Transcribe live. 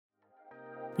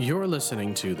You're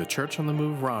listening to the Church on the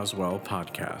Move Roswell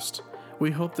podcast.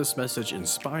 We hope this message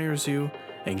inspires you,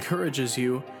 encourages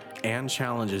you, and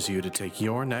challenges you to take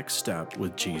your next step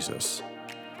with Jesus.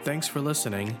 Thanks for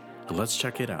listening. Let's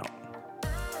check it out.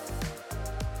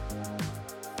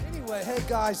 Anyway, hey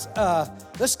guys,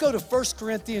 let's go to 1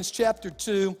 Corinthians chapter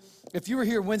 2. If you were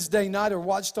here Wednesday night or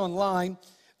watched online,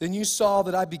 then you saw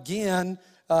that I began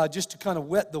just to kind of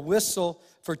wet the whistle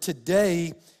for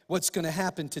today, what's going to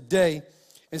happen today.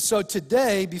 And so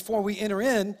today, before we enter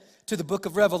in to the book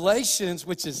of Revelations,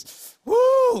 which is,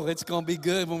 it's going to be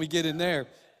good when we get in there.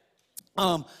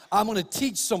 I'm going to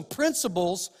teach some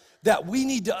principles that we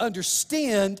need to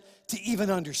understand to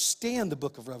even understand the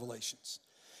book of Revelations.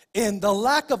 And the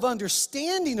lack of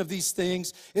understanding of these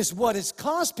things is what has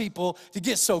caused people to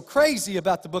get so crazy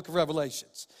about the book of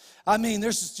Revelations. I mean,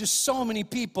 there's just so many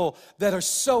people that are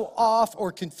so off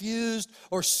or confused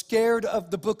or scared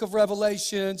of the book of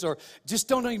Revelations or just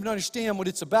don't even understand what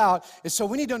it's about. And so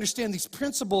we need to understand these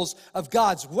principles of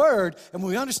God's word. And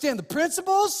when we understand the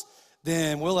principles,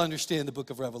 then we'll understand the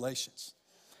book of Revelations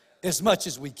as much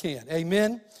as we can.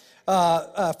 Amen?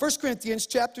 1 Corinthians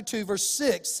chapter 2, verse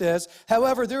 6 says,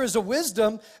 however, there is a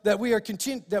wisdom that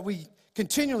we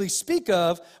continually speak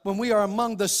of when we are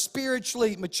among the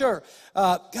spiritually mature.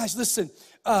 Guys, listen,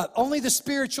 only the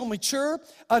spiritual mature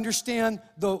understand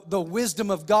the wisdom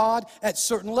of God at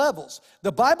certain levels.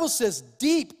 The Bible says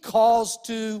deep calls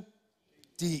to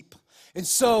deep. And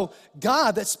so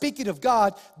God, that's speaking of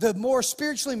God, the more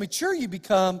spiritually mature you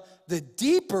become, the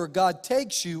deeper God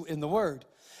takes you in the Word.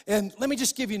 And let me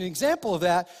just give you an example of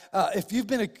that. If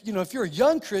you're a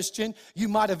young Christian, you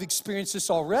might have experienced this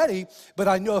already, but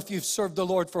I know if you've served the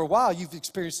Lord for a while, you've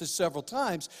experienced this several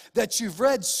times, that you've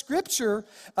read Scripture,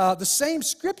 the same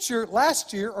Scripture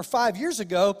last year or 5 years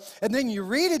ago, and then you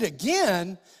read it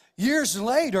again years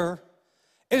later,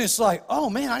 and it's like, oh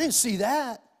man, I didn't see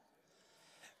that.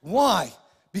 Why?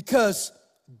 Because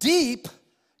deep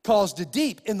calls to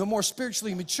deep, and the more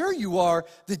spiritually mature you are,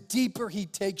 the deeper he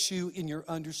takes you in your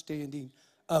understanding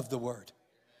of the word.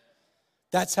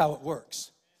 That's how it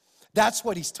works. That's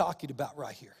what he's talking about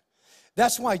right here.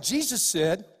 That's why Jesus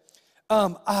said,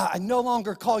 I no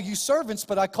longer call you servants,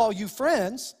 but I call you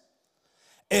friends.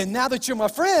 And now that you're my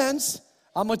friends,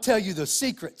 I'm going to tell you the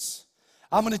secrets.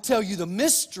 I'm going to tell you the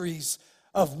mysteries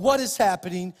of what is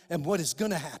happening and what is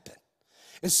going to happen.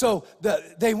 And so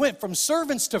they went from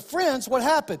servants to friends. What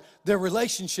happened? Their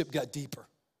relationship got deeper.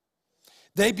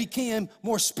 They became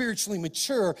more spiritually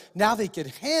mature. Now they could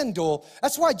handle.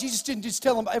 That's why Jesus didn't just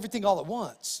tell them everything all at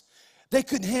once. They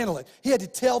couldn't handle it. He had to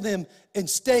tell them in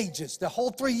stages. The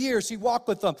whole 3 years he walked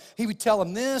with them, he would tell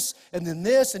them this,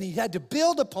 and he had to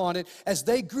build upon it. As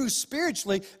they grew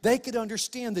spiritually, they could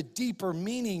understand the deeper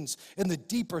meanings and the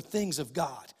deeper things of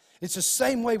God. It's the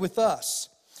same way with us.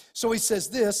 So he says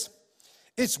this,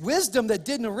 it's wisdom that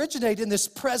didn't originate in this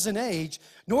present age,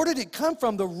 nor did it come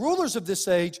from the rulers of this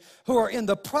age who are in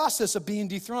the process of being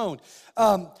dethroned.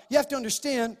 You have to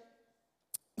understand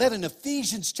that in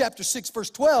Ephesians chapter 6, verse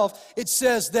 12, it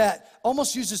says that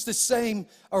almost uses the same,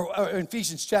 or in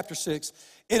Ephesians chapter 6,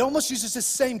 it almost uses the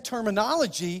same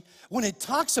terminology when it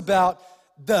talks about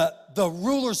the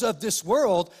rulers of this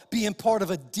world being part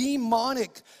of a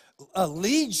demonic a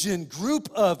legion group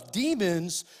of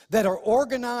demons that are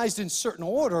organized in certain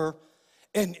order,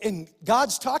 and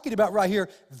God's talking about right here,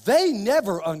 they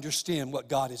never understand what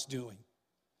God is doing.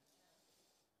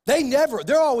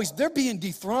 They're being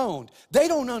dethroned. They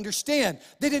don't understand.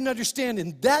 They didn't understand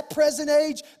in that present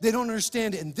age. They don't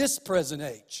understand in this present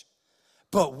age.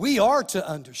 But we are to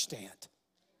understand.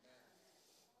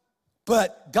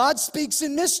 But God speaks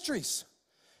in mysteries.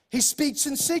 He speaks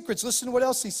in secrets. Listen to what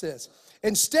else he says.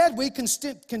 Instead, we can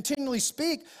continually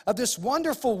speak of this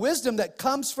wonderful wisdom that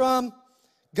comes from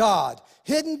God,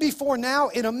 hidden before now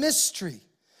in a mystery.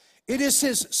 It is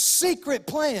his secret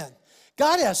plan.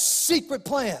 God has secret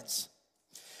plans.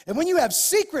 And when you have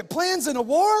secret plans in a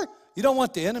war, you don't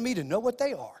want the enemy to know what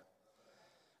they are.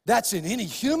 That's in any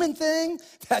human thing,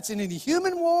 that's in any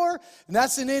human war, and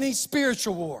that's in any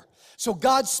spiritual war. So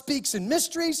God speaks in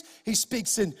mysteries, he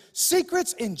speaks in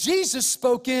secrets, and Jesus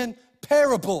spoke in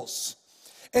parables.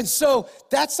 And so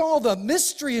that's all the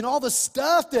mystery and all the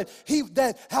stuff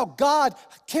that how God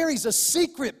carries a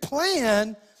secret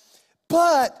plan.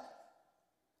 But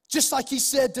just like he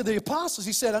said to the apostles,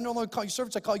 he said, I no longer call you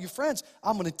servants, I call you friends.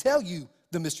 I'm going to tell you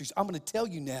the mysteries. I'm going to tell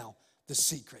you now the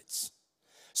secrets.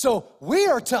 So we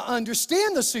are to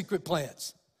understand the secret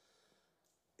plans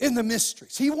in the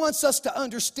mysteries. He wants us to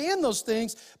understand those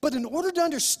things, but in order to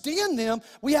understand them,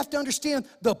 we have to understand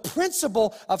the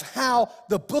principle of how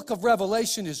the book of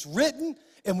Revelation is written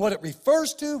and what it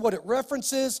refers to, what it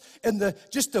references, and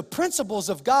just the principles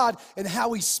of God and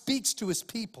how he speaks to his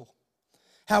people,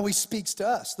 how he speaks to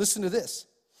us. Listen to this.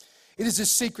 It is a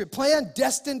secret plan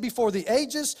destined before the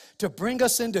ages to bring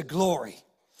us into glory,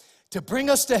 to bring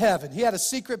us to heaven. He had a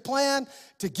secret plan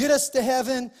to get us to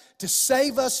heaven, to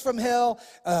save us from hell,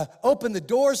 open the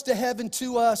doors to heaven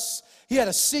to us. He had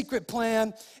a secret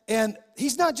plan, and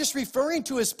he's not just referring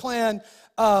to his plan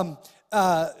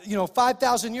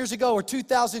 5,000 years ago or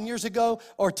 2,000 years ago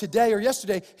or today or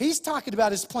yesterday. He's talking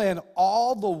about his plan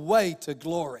all the way to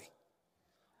glory,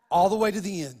 all the way to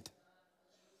the end.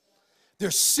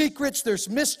 There's secrets, there's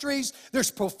mysteries, there's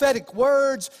prophetic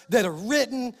words that are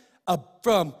written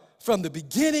from the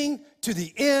beginning to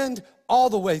the end, all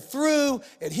the way through,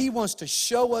 and he wants to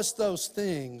show us those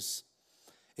things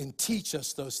and teach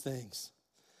us those things.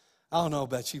 I don't know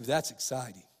about you, but that's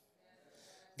exciting.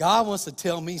 God wants to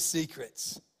tell me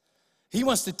secrets. He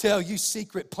wants to tell you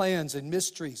secret plans and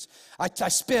mysteries. I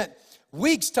spent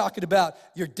weeks talking about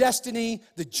your destiny,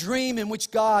 the dream in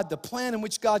which God, the plan in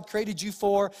which God created you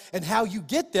for, and how you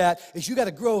get that is you got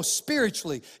to grow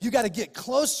spiritually. You got to get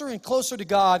closer and closer to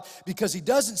God because he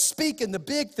doesn't speak in the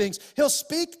big things. He'll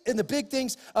speak in the big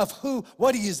things of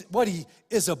what he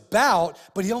is about,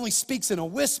 but he only speaks in a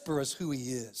whisper as who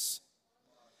he is.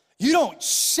 You don't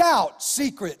shout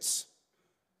secrets.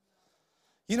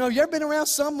 You know, you ever been around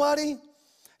somebody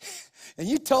and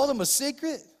you told them a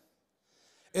secret?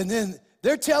 And then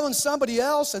they're telling somebody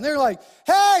else, and they're like,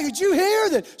 hey, did you hear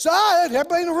that? So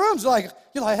everybody in the room's like,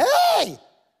 you're like, hey.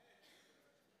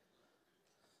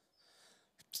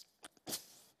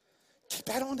 Keep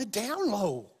that on the down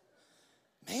low.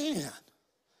 Man.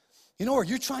 You know, or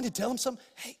you're trying to tell them something.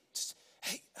 Hey,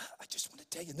 I just want to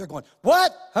tell you. And they're going,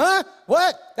 what? Huh?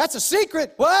 What? That's a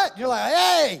secret. What? You're like,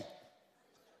 hey.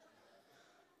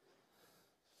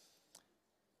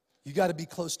 You got to be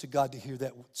close to God to hear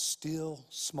that still,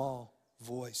 small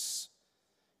voice,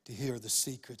 to hear the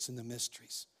secrets and the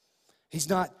mysteries. He's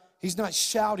not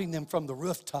shouting them from the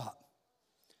rooftop.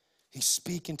 He's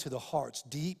speaking to the hearts.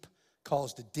 Deep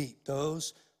calls to deep.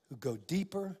 Those who go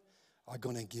deeper are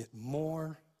going to get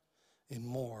more and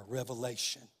more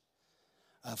revelation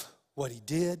of what he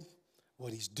did,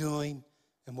 what he's doing,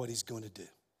 and what he's going to do.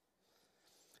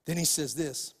 Then he says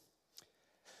this.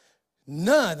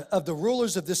 None of the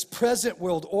rulers of this present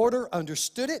world order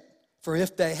understood it, for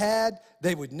if they had,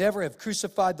 they would never have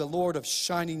crucified the Lord of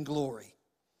shining glory.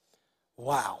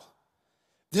 Wow.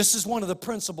 This is one of the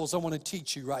principles I want to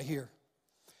teach you right here.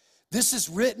 This is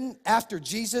written after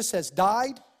Jesus has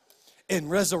died and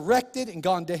resurrected and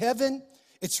gone to heaven.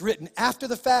 It's written after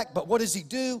the fact, but what does he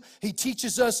do? He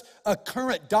teaches us a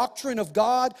current doctrine of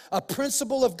God, a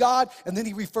principle of God, and then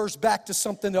he refers back to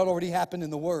something that already happened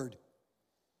in the Word.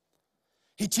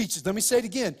 He teaches, let me say it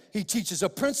again, he teaches a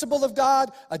principle of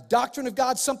God, a doctrine of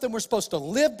God, something we're supposed to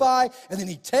live by, and then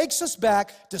he takes us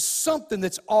back to something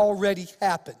that's already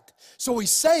happened. So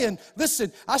he's saying,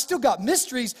 listen, I still got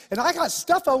mysteries, and I got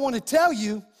stuff I want to tell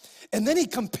you, and then he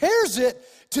compares it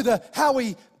to how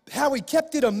he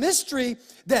kept it a mystery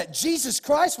that Jesus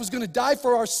Christ was going to die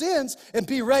for our sins and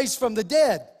be raised from the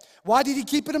dead. Why did he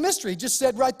keep it a mystery? He just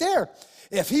said right there,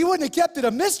 if he wouldn't have kept it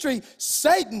a mystery,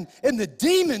 Satan and the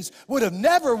demons would have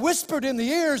never whispered in the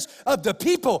ears of the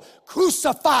people,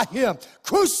 crucify him,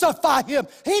 crucify him.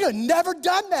 He'd have never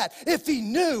done that. If he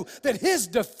knew that his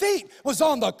defeat was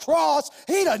on the cross,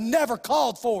 he'd have never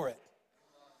called for it.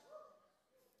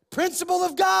 Principle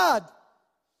of God.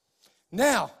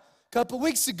 Now, a couple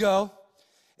weeks ago,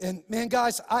 and man,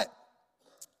 guys, I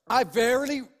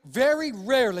very, very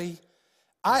rarely,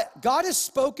 God has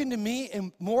spoken to me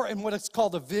in what it's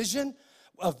called a vision.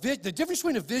 The difference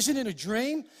between a vision and a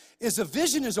dream is a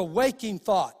vision is a waking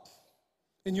thought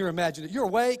in your imagination. You're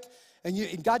awake,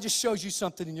 and God just shows you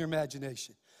something in your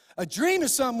imagination. A dream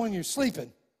is something when you're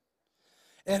sleeping.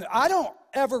 And I don't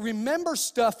ever remember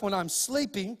stuff when I'm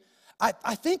sleeping.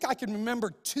 I think I can remember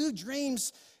 2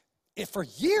 dreams for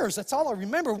years. That's all I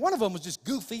remember. One of them was just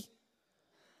goofy.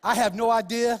 I have no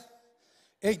idea.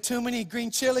 Ate too many green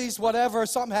chilies, whatever,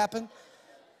 something happened,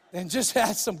 and just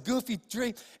had some goofy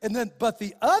dream. But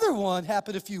the other one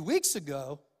happened a few weeks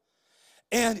ago,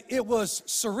 and it was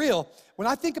surreal. When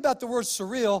I think about the word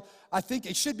surreal, I think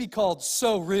it should be called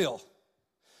so real.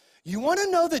 You want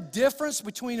to know the difference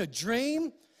between a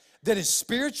dream that is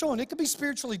spiritual, and it could be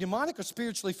spiritually demonic or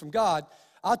spiritually from God.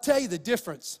 I'll tell you the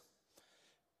difference.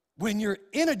 When you're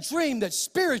in a dream that's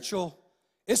spiritual,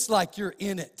 it's like you're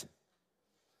in it.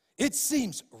 It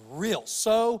seems real,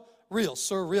 so real,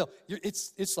 so real.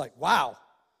 It's like, wow.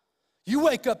 You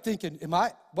wake up thinking,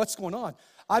 what's going on?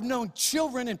 I've known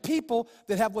children and people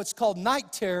that have what's called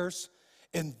night terrors,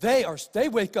 And they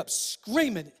wake up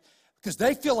screaming because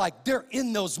they feel like they're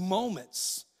in those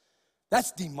moments.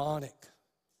 That's demonic.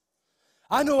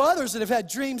 I know others that have had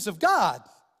dreams of God,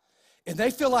 and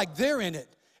they feel like they're in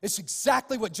it. It's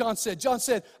exactly what John said. John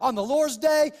said, on the Lord's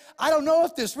day, I don't know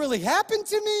if this really happened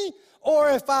to me or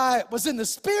if I was in the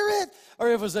Spirit or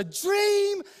if it was a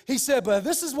dream. He said, but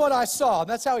this is what I saw. And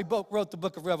that's how he wrote the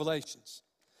book of Revelations.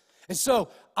 And so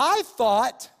I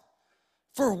thought,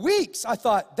 for weeks,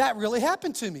 that really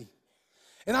happened to me.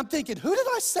 And I'm thinking, who did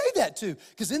I say that to?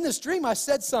 Because in this dream, I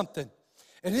said something.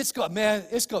 And this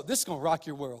is going to rock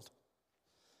your world.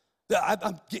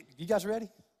 You guys ready?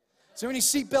 Is there any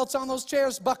seatbelts on those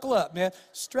chairs? Buckle up, man.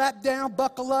 Strap down,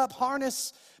 buckle up,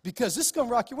 harness, because this is going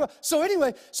to rock your world. So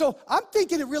anyway, I'm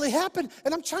thinking it really happened,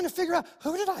 and I'm trying to figure out,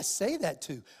 who did I say that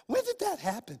to? When did that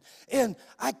happen? And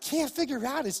I can't figure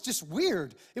out. It's just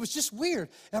weird. It was just weird.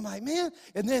 And I'm like, man,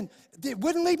 and then it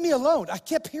wouldn't leave me alone. I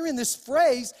kept hearing this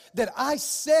phrase that I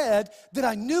said that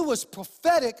I knew was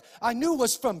prophetic. I knew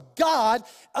was from God,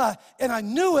 and I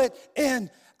knew it,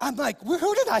 and I'm like,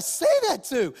 who did I say that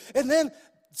to? And then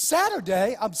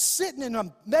Saturday, I'm sitting and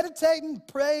I'm meditating,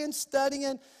 praying,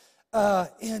 studying,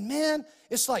 and man,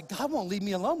 it's like God won't leave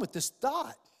me alone with this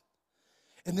thought.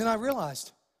 And then I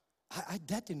realized,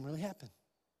 that didn't really happen.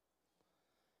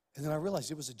 And then I realized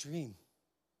it was a dream.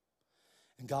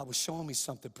 And God was showing me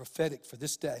something prophetic for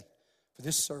this day, for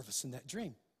this service in that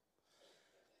dream.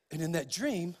 And in that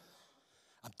dream,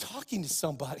 I'm talking to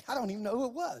somebody. I don't even know who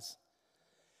it was.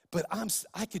 But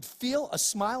I could feel a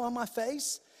smile on my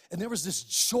face. And there was this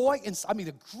joy,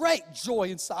 a great joy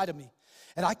inside of me.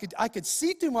 And I could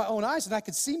see through my own eyes, and I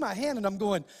could see my hand, and I'm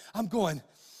going,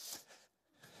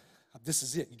 this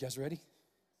is it. You guys ready?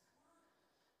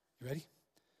 You ready?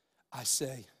 I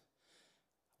say,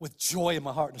 with joy in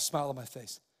my heart and a smile on my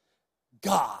face,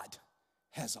 God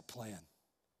has a plan.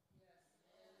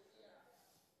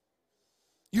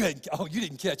 You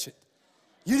didn't catch it.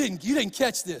 You didn't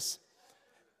catch this.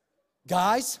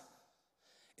 Guys,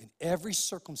 in every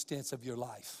circumstance of your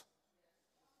life,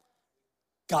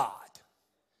 God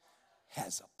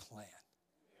has a plan.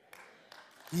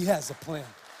 He has a plan.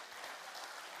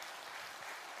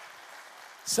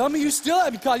 Some of you still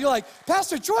haven't caught. You're like,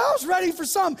 Pastor Troy, I was ready for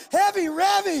some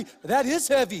heavy. That is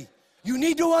heavy. You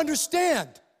need to understand.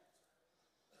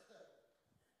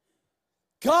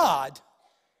 God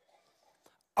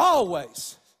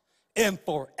always and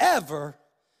forever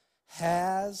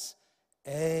has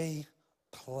a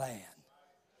plan.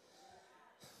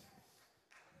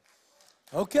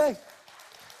 Okay.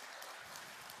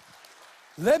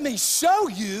 Let me show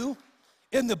you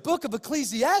in the book of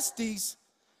Ecclesiastes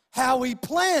how he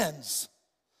plans.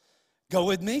 Go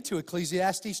with me to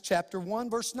Ecclesiastes chapter 1,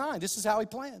 verse 9. This is how he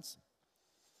plans.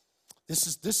 This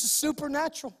is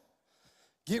supernatural.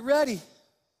 Get ready.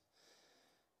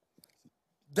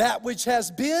 That which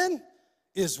has been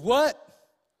is what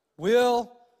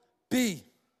will be.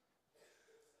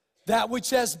 That which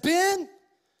has been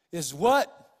is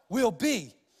what will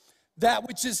be. That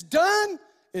which is done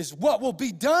is what will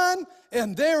be done,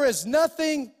 and there is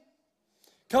nothing,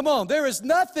 come on, there is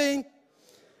nothing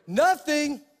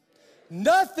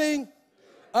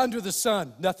under the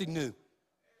sun, nothing new.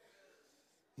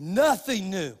 Nothing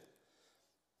new.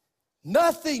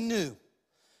 Nothing new.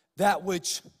 That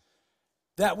which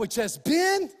has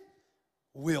been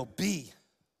will be.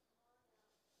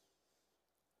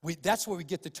 That's where we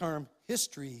get the term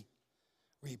history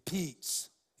repeats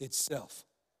itself.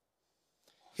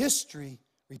 History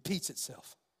repeats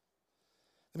itself.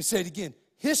 Let me say it again.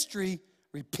 History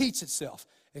repeats itself.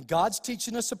 And God's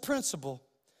teaching us a principle,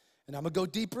 and I'm going to go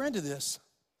deeper into this,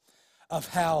 of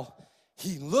how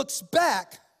he looks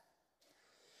back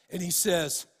and he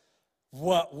says,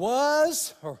 what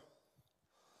was, or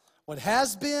what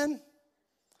has been,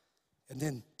 and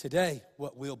then today,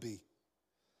 what will be.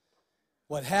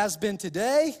 What has been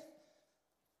today,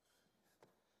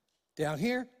 down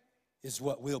here, is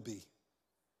what will be.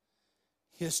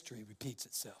 History repeats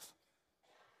itself.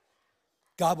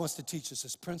 God wants to teach us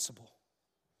this principle.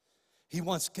 He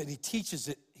teaches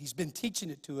it, he's been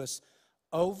teaching it to us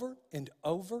over and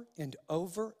over and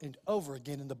over and over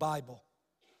again in the Bible.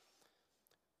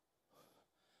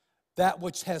 That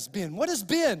which has been. What has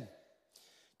been?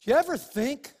 Do you ever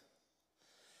think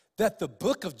that the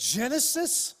book of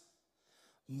Genesis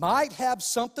might have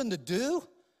something to do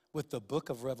with the book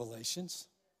of Revelations?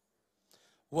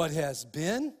 What has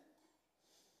been,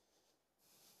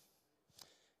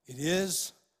 it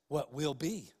is what will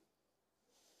be.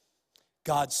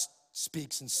 God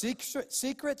speaks in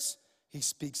secrets. He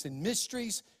speaks in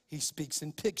mysteries. He speaks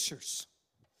in pictures.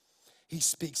 He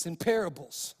speaks in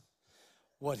parables.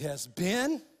 What has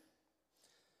been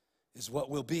is what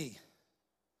will be.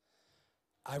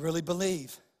 I really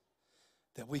believe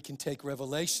that we can take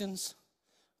Revelations,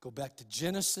 go back to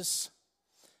Genesis,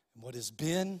 and what has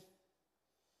been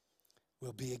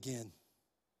will be again.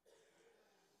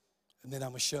 And then I'm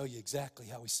going to show you exactly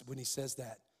how when he says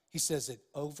that. He says it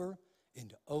over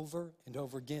and over and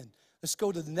over again. Let's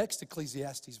go to the next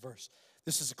Ecclesiastes verse.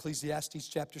 This is Ecclesiastes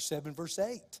chapter 7, verse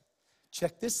 8.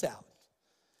 Check this out.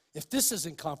 If this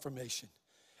isn't confirmation,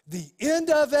 the end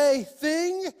of a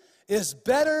thing is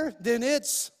better than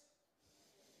its,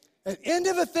 an end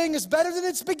of a thing is better than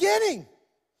its beginning.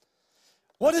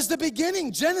 What is the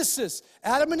beginning? Genesis,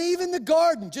 Adam and Eve in the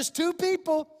garden, just two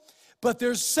people, but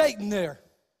there's Satan there.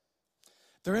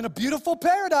 They're in a beautiful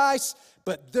paradise,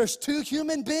 but there's two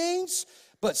human beings,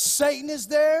 but Satan is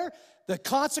there. The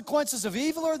consequences of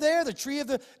evil are there. The tree of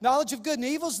the knowledge of good and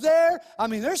evil is there. I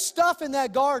mean, there's stuff in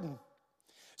that garden.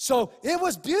 So it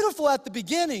was beautiful at the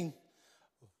beginning,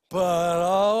 but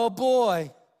oh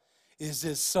boy, is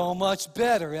it so much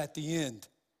better at the end.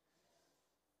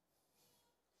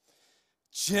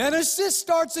 Genesis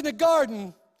starts in the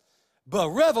garden, but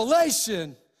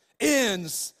Revelation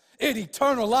ends in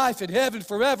eternal life in heaven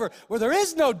forever, where there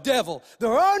is no devil,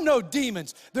 there are no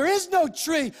demons, there is no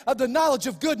tree of the knowledge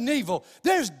of good and evil.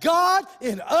 There's God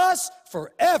in us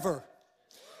forever.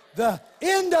 The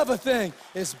end of a thing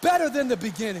is better than the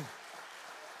beginning.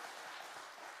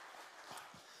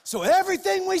 So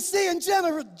everything we see in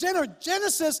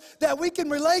Genesis that we can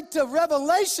relate to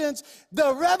Revelations,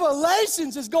 the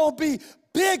Revelations is going to be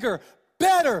bigger,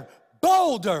 better,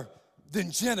 bolder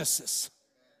than Genesis.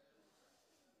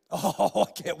 Oh,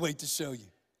 I can't wait to show you.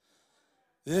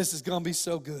 This is going to be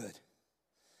so good.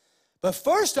 But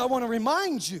first, I want to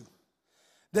remind you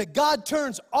that God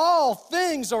turns all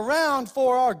things around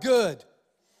for our good.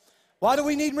 Why do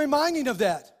we need reminding of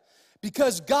that?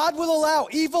 Because God will allow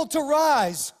evil to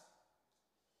rise.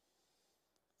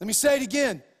 Let me say it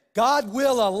again. God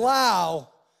will allow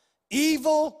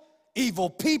evil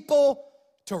people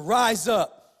to rise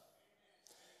up.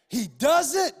 He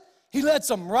does it. He lets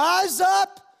them rise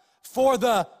up for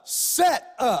the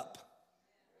set up.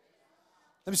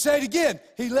 Let me say it again.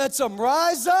 He lets them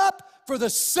rise up for the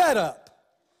setup.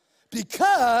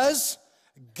 Because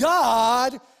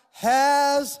God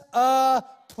has a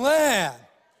plan.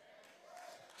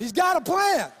 He's got a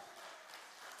plan.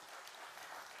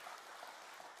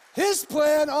 His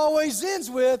plan always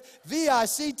ends with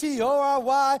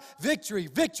V-I-C-T-O-R-Y, victory.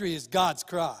 Victory is God's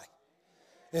cry.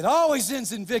 It always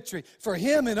ends in victory for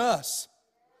him and us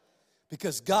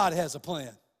because God has a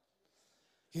plan.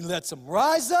 He lets them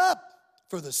rise up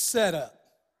for the setup.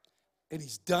 And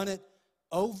he's done it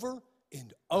over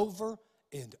and over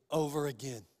and over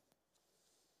again.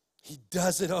 He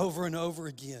does it over and over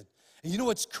again. And you know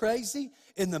what's crazy?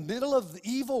 In the middle of the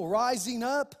evil rising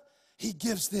up, he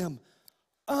gives them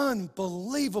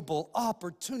unbelievable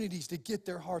opportunities to get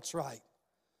their hearts right.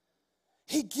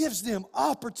 He gives them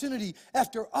opportunity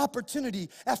after opportunity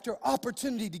after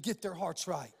opportunity to get their hearts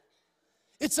right.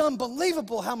 It's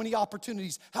unbelievable how many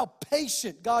opportunities, how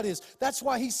patient God is. That's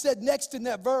why he said next in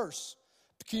that verse.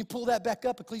 Can you pull that back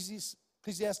up, Ecclesiastes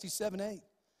 7:8?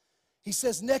 He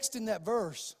says next in that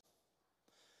verse,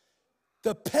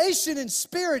 the patient in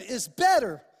spirit is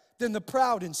better than the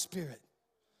proud in spirit.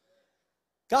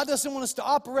 God doesn't want us to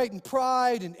operate in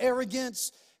pride and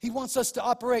arrogance. He wants us to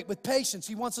operate with patience.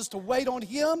 He wants us to wait on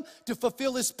him to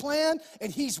fulfill his plan,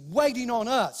 and he's waiting on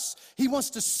us. He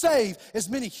wants to save as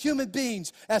many human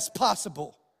beings as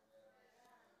possible.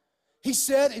 He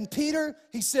said in Peter,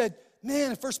 he said,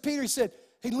 man, in 1 Peter, he said,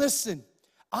 hey, listen,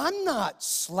 I'm not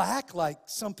slack like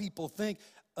some people think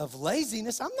of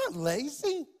laziness. I'm not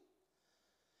lazy.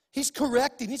 He's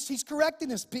correcting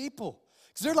his people.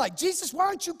 Because they're like, Jesus, why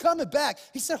aren't you coming back?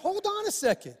 He said, hold on a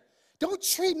second. Don't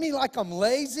treat me like I'm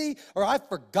lazy or I've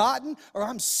forgotten or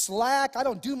I'm slack. I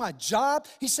don't do my job.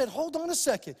 He said, hold on a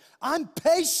second. I'm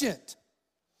patient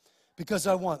because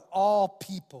I want all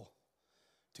people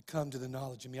to come to the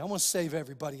knowledge of me. I want to save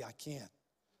everybody I can.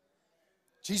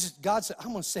 God said,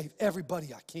 I'm going to save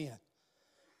everybody I can.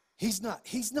 He's not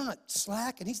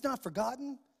slack and he's not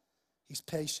forgotten. He's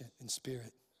patient in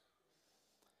spirit.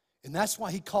 And that's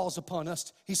why he calls upon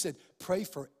us. He said, pray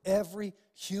for every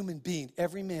human being,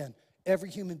 every man,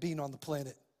 every human being on the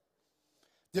planet.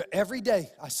 Every day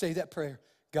I say that prayer.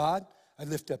 God, I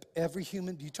lift up every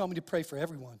human. You told me to pray for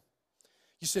everyone.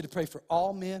 You said to pray for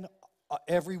all men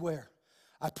everywhere.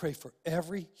 I pray for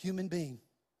every human being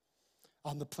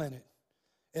on the planet.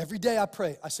 Every day I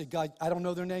pray. I say, God, I don't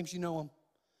know their names. You know them.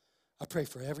 I pray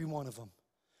for every one of them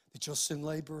that you'll send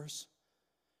laborers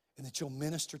and that you'll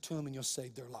minister to them and you'll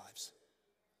save their lives.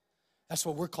 That's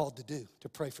what we're called to do, to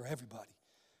pray for everybody.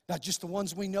 Not just the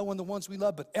ones we know and the ones we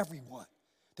love, but everyone,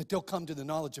 that they'll come to the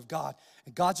knowledge of God.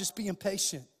 And God's just being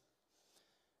patient.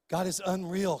 God is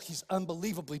unreal. He's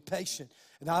unbelievably patient.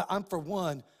 And I'm for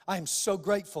one, I am so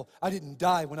grateful I didn't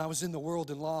die when I was in the world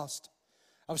and lost.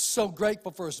 I was so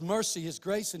grateful for His mercy, His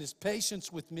grace, and His patience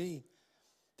with me,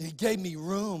 that He gave me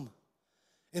room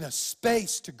in a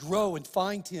space to grow and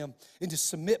find Him and to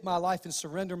submit my life and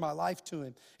surrender my life to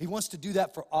Him. He wants to do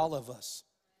that for all of us.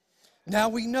 Now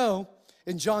we know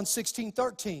in John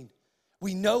 16:13,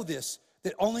 we know this,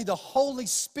 that only the Holy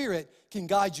Spirit can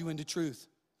guide you into truth.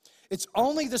 It's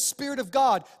only the Spirit of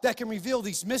God that can reveal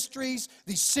these mysteries,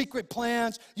 these secret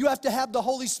plans. You have to have the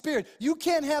Holy Spirit. You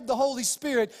can't have the Holy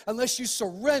Spirit unless you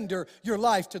surrender your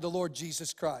life to the Lord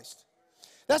Jesus Christ.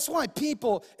 That's why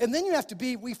people, and then you have to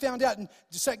be, we found out in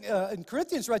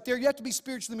Corinthians right there, you have to be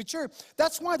spiritually mature.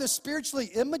 That's why the spiritually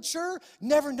immature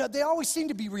they always seem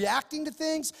to be reacting to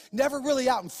things, never really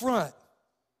out in front.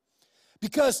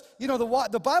 Because,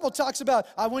 the Bible talks about,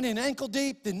 I went in ankle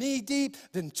deep, then knee deep,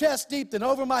 then chest deep, then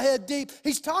over my head deep.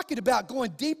 He's talking about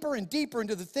going deeper and deeper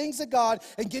into the things of God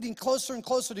and getting closer and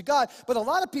closer to God. But a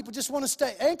lot of people just want to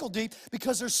stay ankle deep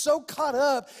because they're so caught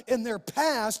up in their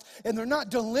past and they're not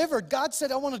delivered. God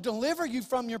said, I want to deliver you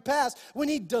from your past. We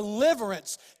need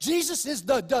deliverance. Jesus is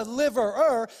the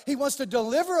deliverer. He wants to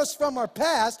deliver us from our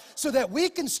past so that we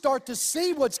can start to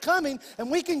see what's coming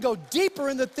and we can go deeper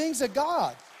in the things of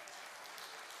God.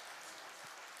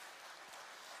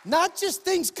 Not just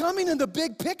things coming in the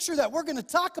big picture that we're going to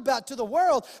talk about to the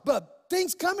world, but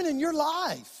things coming in your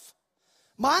life,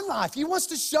 my life. He wants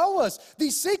to show us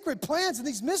these secret plans and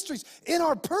these mysteries in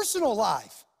our personal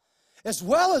life, as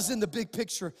well as in the big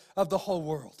picture of the whole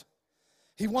world.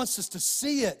 He wants us to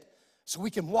see it so we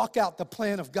can walk out the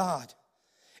plan of God.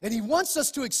 And He wants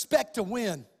us to expect to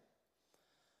win.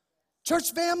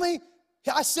 Church family,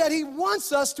 I said He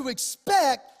wants us to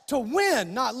expect to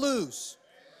win, not lose.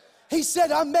 He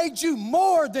said, I made you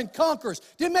more than conquerors.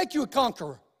 Didn't make you a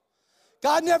conqueror.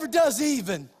 God never does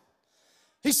even.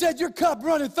 He said, your cup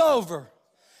runneth over.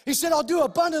 He said, I'll do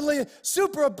abundantly,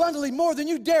 super abundantly more than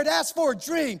you dared ask for or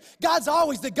dream. God's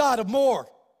always the God of more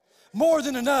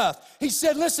than enough. He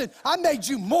said, listen, I made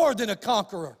you more than a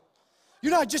conqueror.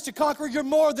 You're not just a conqueror, you're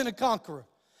more than a conqueror.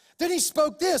 Then He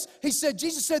spoke this. He said,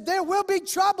 Jesus said, there will be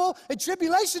trouble and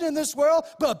tribulation in this world,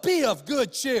 but be of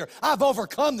good cheer. I've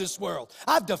overcome this world.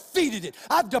 I've defeated it.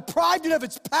 I've deprived it of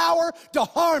its power to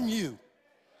harm you.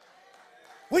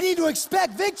 We need to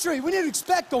expect victory. We need to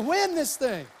expect to win this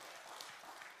thing.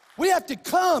 We have to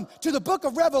come to the book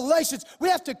of Revelations. We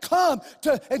have to come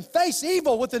to and face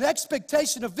evil with an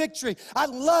expectation of victory. I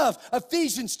love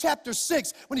Ephesians chapter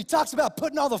 6 when he talks about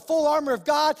putting all the full armor of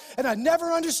God, and I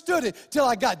never understood it till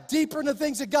I got deeper into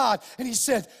things of God. And he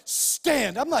said,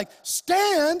 stand. I'm like,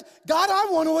 stand? God,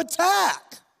 I want to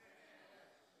attack.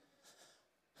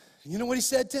 You know what he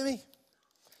said to me?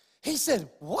 He said,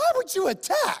 why would you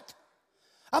attack?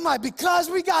 I'm like, because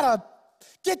we got to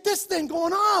get this thing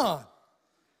going on.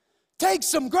 Take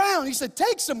some ground. He said,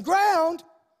 take some ground.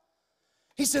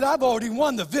 He said, I've already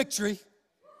won the victory.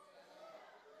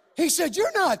 He said,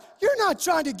 you're not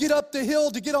trying to get up the hill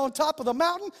to get on top of the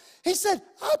mountain. He said,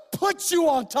 I put you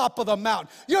on top of the mountain.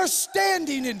 You're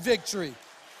standing in victory.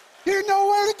 You're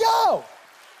nowhere to go.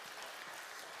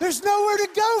 There's nowhere to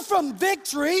go from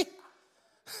victory.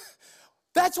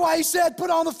 That's why he said, put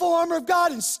on the full armor of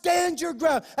God and stand your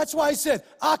ground. That's why he said,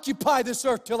 occupy this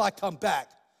earth till I come back.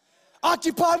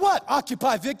 Occupy what?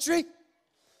 Occupy victory.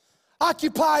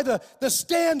 Occupy the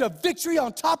stand of victory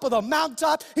on top of the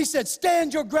mountaintop. He said,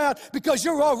 stand your ground because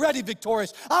you're already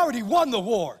victorious. I already won the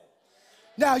war.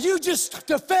 Now you just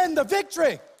defend the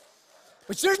victory.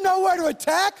 But there's nowhere to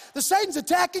attack. The Satan's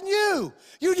attacking you.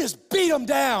 You just beat them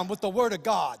down with the word of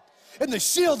God and the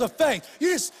shield of faith.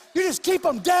 You just keep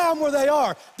them down where they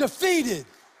are. Defeated.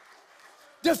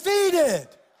 Defeated.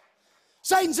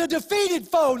 Satan's a defeated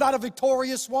foe, not a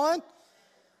victorious one.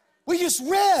 We just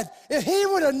read, if he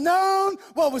would have known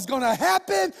what was going to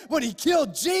happen when he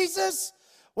killed Jesus,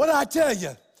 what did I tell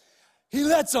you? He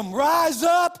lets them rise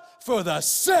up for the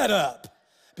setup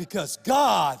because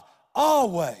God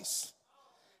always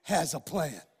has a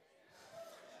plan.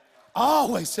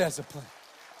 Always has a plan.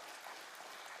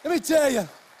 Let me tell you,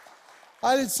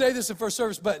 I didn't say this in first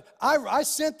service, but I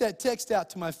sent that text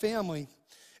out to my family,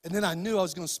 and then I knew I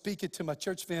was going to speak it to my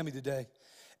church family today.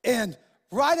 And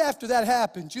right after that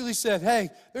happened, Julie said, hey,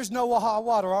 there's no hot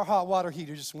water. Our hot water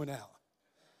heater just went out.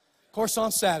 Of course,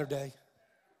 on Saturday.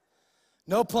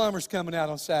 No plumbers coming out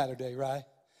on Saturday, right?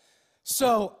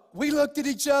 So we looked at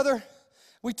each other.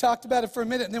 We talked about it for a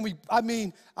minute, and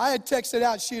then I had texted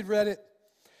out. She had read it.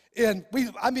 And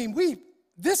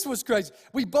this was crazy.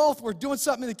 We both were doing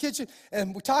something in the kitchen,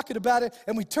 and we're talking about it,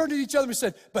 and we turned at each other and we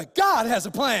said, but God has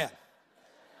a plan.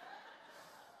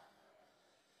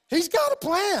 He's got a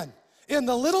plan in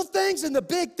the little things and the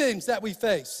big things that we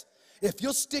face. If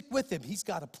you'll stick with him, he's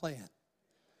got a plan.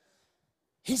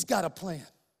 He's got a plan.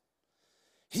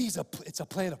 It's a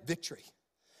plan of victory.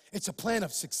 It's a plan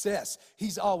of success.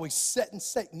 He's always setting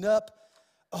Satan up.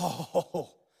 Oh,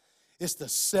 it's the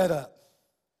setup.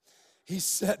 He's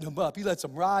setting them up. He lets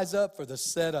them rise up for the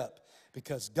setup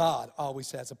because God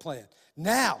always has a plan.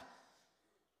 Now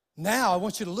I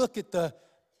want you to look at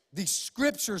these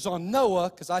scriptures on Noah,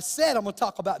 because I said I'm going to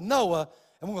talk about Noah,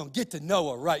 and we're going to get to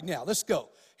Noah right now. Let's go.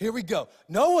 Here we go.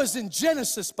 Noah's in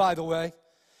Genesis, by the way,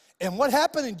 and what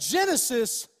happened in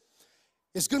Genesis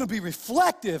is going to be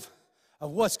reflective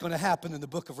of what's going to happen in the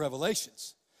book of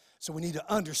Revelations. So we need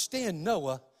to understand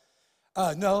Noah.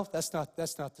 No, that's not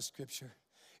the scripture.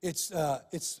 It's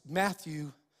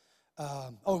Matthew.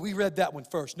 We read that one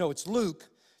first. No, it's Luke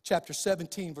chapter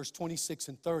 17, verse 26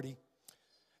 and 30.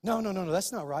 No,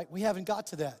 that's not right. We haven't got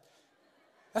to that.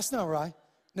 That's not right.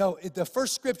 No, the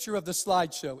first scripture of the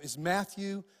slideshow is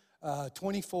Matthew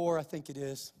 24, I think it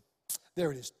is.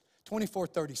 There it is,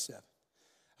 24:37.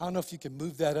 I don't know if you can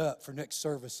move that up for next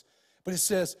service. But it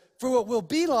says, for it will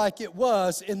be like it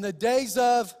was in the days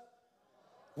of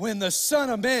when the Son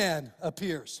of Man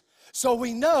appears. So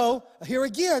we know, here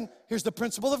again, here's the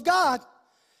principle of God.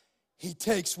 He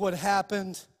takes what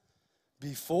happened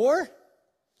before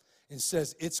and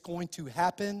says it's going to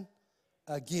happen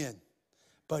again.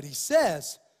 But he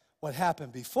says what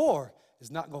happened before is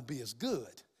not going to be as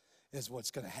good as what's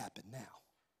going to happen now.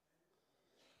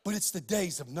 But it's the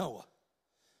days of Noah.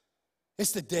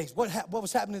 It's the days. What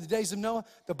was happening in the days of Noah?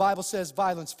 The Bible says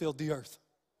violence filled the earth.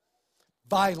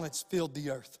 Violence filled the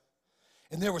earth.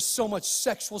 And there was so much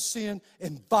sexual sin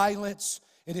and violence,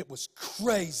 and it was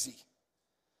crazy.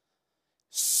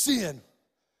 Sin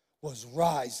was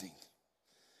rising.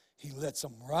 He lets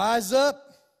them rise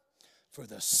up for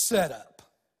the setup,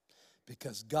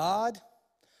 because God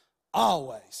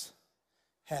always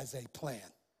has a plan.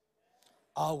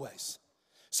 Always.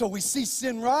 So we see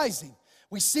sin rising.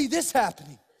 We see this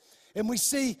happening, and we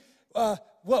see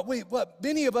what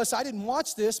many of us, I didn't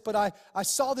watch this, but I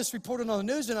saw this reported on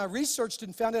the news, and I researched it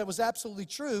and found out it was absolutely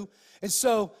true. And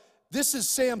so this is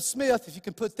Sam Smith. If you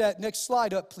can put that next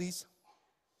slide up, please.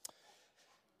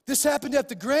 This happened at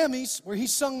the Grammys, where he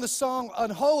sung the song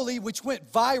Unholy, which went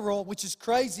viral, which is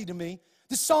crazy to me.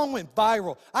 This song went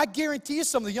viral. I guarantee you,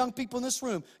 some of the young people in this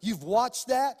room, you've watched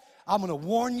that. I'm going to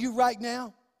warn you right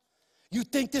now. You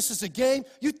think this is a game?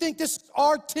 You think this is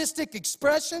artistic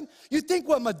expression? You think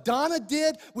what Madonna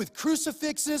did with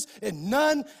crucifixes and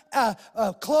nun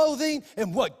clothing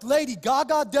and what Lady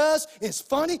Gaga does is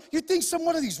funny? You think some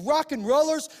one of these rock and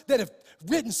rollers that have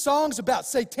written songs about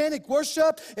satanic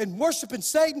worship and worshiping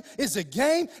Satan is a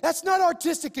game? That's not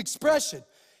artistic expression.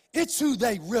 It's who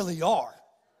they really are.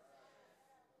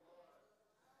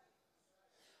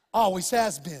 Always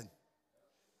has been.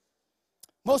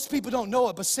 Most people don't know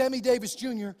it, but Sammy Davis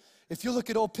Jr., if you look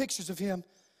at old pictures of him,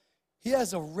 he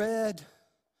has a red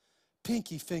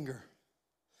pinky finger.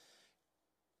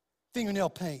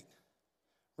 Fingernail paint,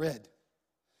 red.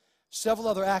 Several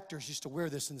other actors used to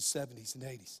wear this in the 70s and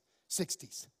 80s,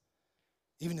 60s,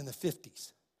 even in the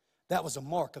 50s. That was a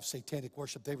mark of satanic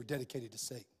worship. They were dedicated to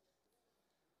Satan.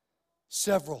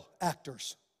 Several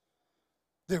actors,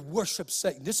 they worship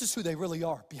Satan. This is who they really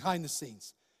are, behind the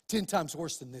scenes. 10 times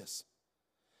worse than this.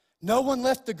 No one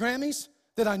left the Grammys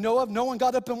that I know of. No one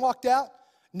got up and walked out.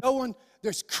 No one,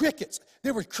 there's crickets.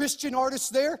 There were Christian artists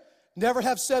there, never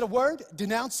have said a word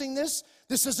denouncing this.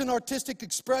 This is an artistic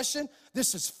expression.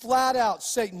 This is flat out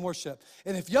Satan worship.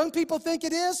 And if young people think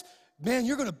it is, man,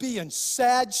 you're going to be in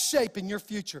sad shape in your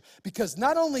future, because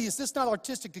not only is this not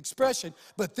artistic expression,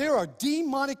 but there are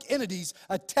demonic entities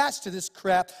attached to this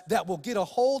crap that will get a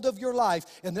hold of your life,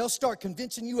 and they'll start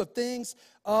convincing you of things.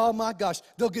 Oh my gosh,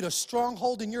 they'll get a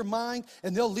stronghold in your mind,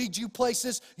 and they'll lead you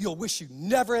places you'll wish you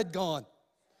never had gone.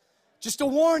 Just a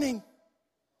warning.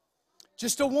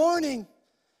 Just a warning.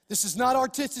 This is not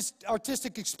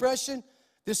artistic expression.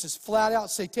 This is flat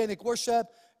out satanic worship.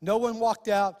 No one walked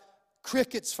out.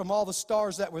 Crickets from all the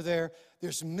stars that were there.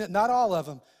 There's not all of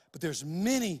them, but there's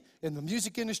many in the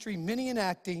music industry, many in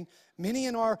acting, many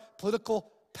in our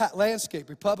political landscape,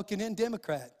 Republican and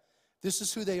Democrat. This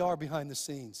is who they are behind the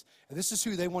scenes, and this is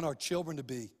who they want our children to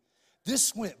be.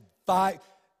 This went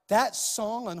that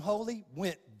song, Unholy,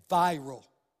 went viral.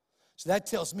 So that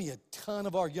tells me a ton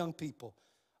of our young people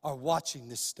are watching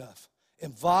this stuff,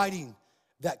 inviting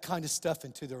that kind of stuff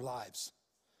into their lives.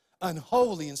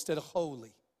 Unholy instead of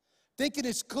holy. thinking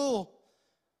it's cool.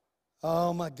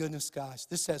 Oh my goodness, guys.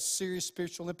 This has serious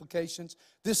spiritual implications.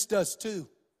 This does too.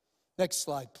 Next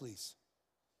slide, please.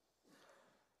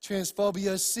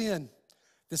 Transphobia is sin.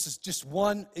 This is just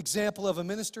one example of a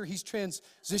minister. He's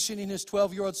transitioning his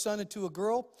 12-year-old son into a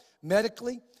girl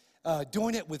medically,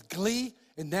 doing it with glee,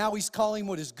 and now he's calling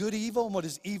what is good evil and what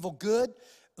is evil good.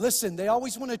 Listen, they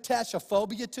always want to attach a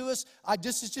phobia to us.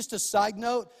 This is just a side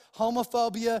note.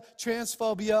 Homophobia,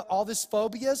 transphobia, all these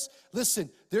phobias. Listen,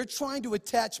 they're trying to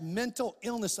attach mental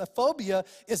illness. A phobia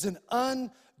is an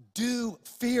undue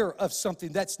fear of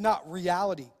something that's not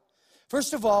reality.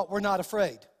 First of all, we're not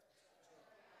afraid.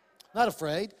 Not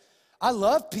afraid. I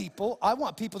love people. I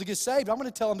want people to get saved. I'm going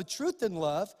to tell them the truth in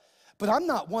love. But I'm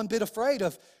not one bit afraid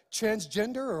of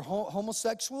transgender or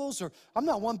homosexuals, or I'm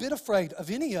not one bit afraid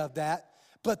of any of that.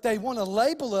 But they want to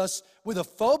label us with a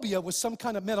phobia, with some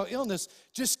kind of mental illness.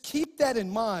 Just keep that in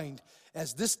mind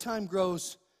as this time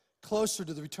grows closer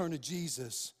to the return of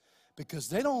Jesus, because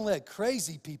they don't let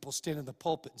crazy people stand in the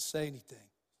pulpit and say anything.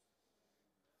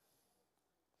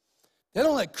 They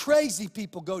don't let crazy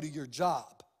people go to your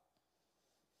job.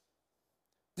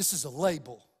 This is a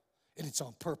label, and it's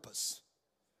on purpose,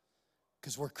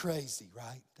 because we're crazy,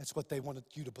 right? That's what they wanted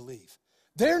you to believe.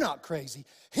 They're not crazy.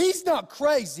 He's not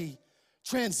crazy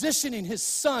transitioning his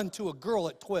son to a girl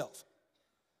at 12.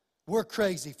 We're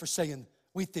crazy for saying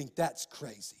we think that's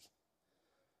crazy.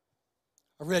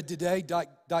 I read today,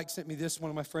 Dyke sent me this, one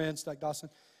of my friends, Dyke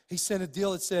Dawson. He sent a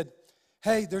deal that said,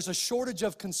 hey, there's a shortage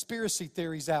of conspiracy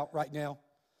theories out right now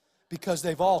because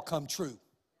they've all come true.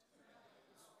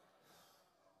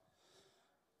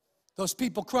 Those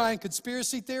people crying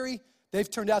conspiracy theory, they've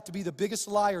turned out to be the biggest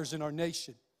liars in our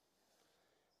nation.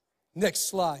 Next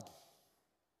slide.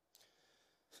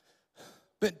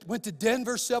 Went to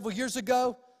Denver several years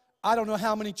ago. I don't know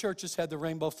how many churches had the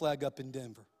rainbow flag up in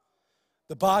Denver.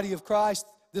 The body of Christ,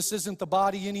 this isn't the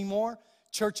body anymore.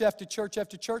 Church after church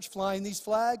after church flying these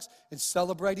flags and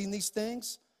celebrating these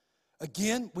things.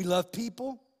 Again, we love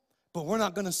people, but we're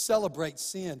not going to celebrate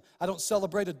sin. I don't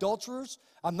celebrate adulterers.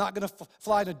 I'm not going to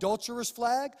fly an adulterer's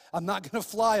flag. I'm not going to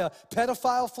fly a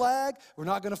pedophile flag. We're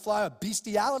not going to fly a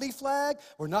bestiality flag.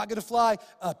 We're not going to fly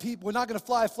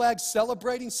a flag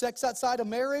celebrating sex outside of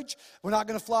marriage. We're not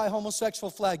going to fly a homosexual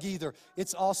flag either.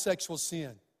 It's all sexual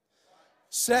sin.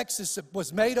 Sex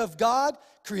was made of God,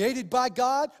 created by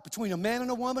God, between a man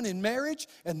and a woman in marriage,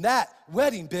 and that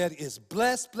wedding bed is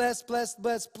blessed, blessed, blessed,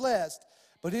 blessed, blessed.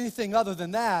 But anything other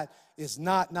than that is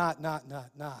not.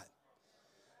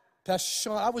 Pastor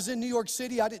Sean, I was in New York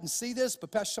City. I didn't see this,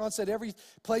 but Pastor Sean said every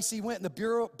place he went in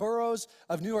the boroughs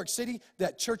of New York City,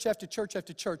 that church after church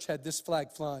after church had this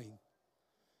flag flying.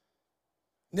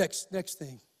 Next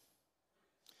thing.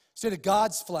 Instead of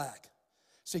God's flag.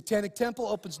 Satanic Temple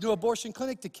opens new abortion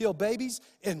clinic to kill babies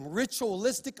in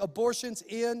ritualistic abortions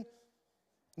in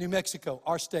New Mexico,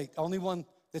 our state. Only one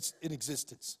that's in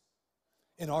existence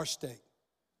in our state.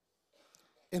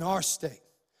 In our state.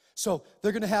 So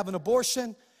they're going to have an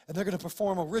abortion, and they're going to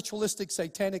perform a ritualistic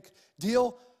satanic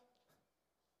deal,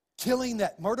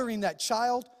 murdering that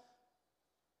child,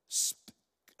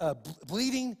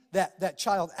 bleeding that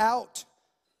child out,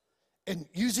 and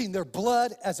using their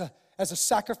blood as a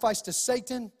sacrifice to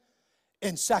Satan,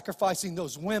 and sacrificing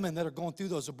those women that are going through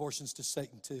those abortions to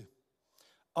Satan too.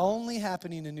 Only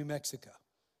happening in New Mexico.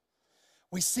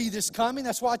 We see this coming.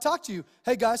 That's why I talk to you.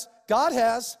 Hey guys, God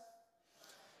has,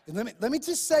 and let me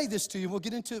just say this to you. We'll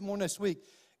get into it more next week.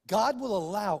 God will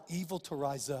allow evil to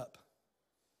rise up.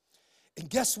 And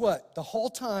guess what? The whole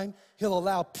time, he'll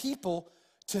allow people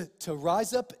to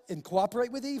rise up and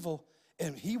cooperate with evil,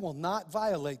 and he will not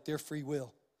violate their free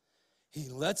will. He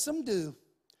lets them do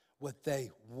what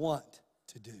they want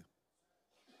to do.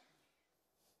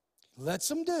 He lets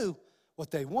them do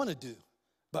what they want to do.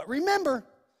 But remember,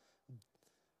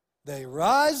 they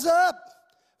rise up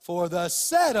for the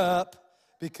setup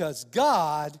because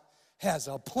God has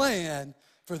a plan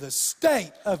for the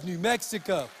state of New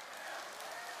Mexico.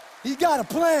 He's got a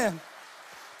plan.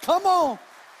 Come on.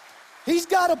 He's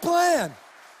got a plan.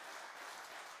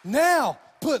 Now,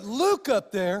 put Luke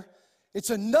up there. It's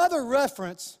another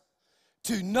reference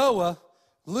to Noah.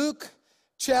 Luke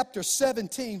chapter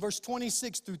 17, verse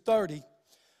 26 through 30.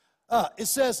 It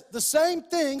says, the same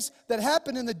things that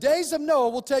happened in the days of Noah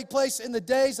will take place in the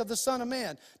days of the Son of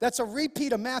Man. That's a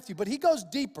repeat of Matthew, but he goes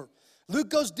deeper. Luke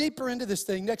goes deeper into this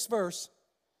thing. Next verse.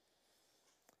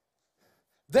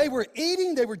 They were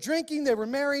eating, they were drinking, they were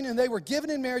marrying, and they were given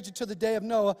in marriage until the day of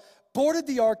Noah, boarded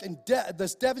the ark, and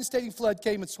this devastating flood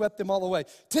came and swept them all away.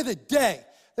 To the day.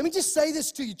 Let me just say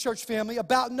this to you, church family,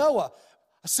 about Noah.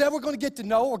 I said we're going to get to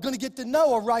Noah. We're going to get to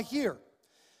Noah right here.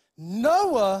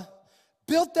 Noah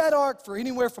built that ark for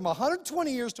anywhere from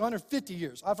 120 years to 150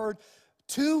 years. I've heard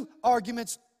two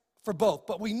arguments for both,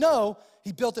 but we know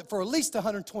he built it for at least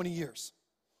 120 years.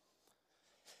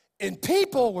 And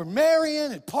people were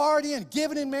marrying and partying and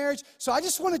giving in marriage. So I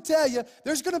just want to tell you,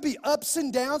 there's going to be ups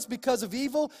and downs because of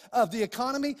evil of the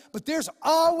economy, but there's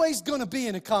always going to be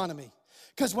an economy.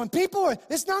 Because when people are,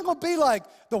 it's not going to be like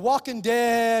The Walking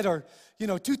Dead or,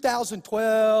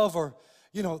 2012 or,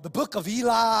 the Book of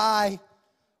Eli.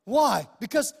 Why?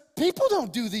 Because people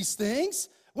don't do these things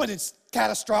when it's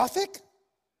catastrophic,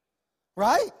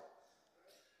 right?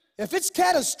 If it's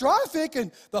catastrophic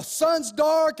and the sun's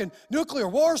dark and nuclear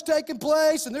war's taking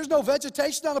place and there's no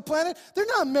vegetation on the planet, they're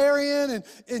not marrying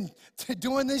and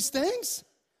doing these things.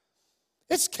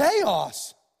 It's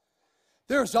chaos.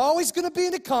 There's always going to be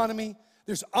an economy.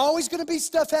 There's always going to be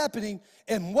stuff happening.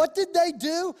 And what did they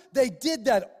do? They did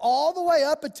that all the way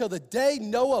up until the day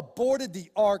Noah boarded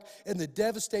the ark and the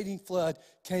devastating flood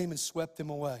came and swept them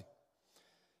away.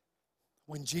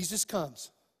 When Jesus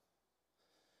comes,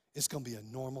 it's going to be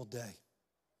a normal day.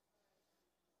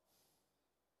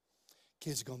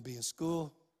 Kids are going to be in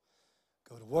school,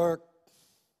 go to work.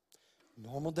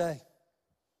 Normal day.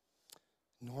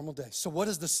 Normal day. So what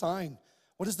is the sign?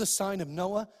 What is the sign of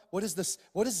Noah? What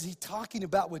is he talking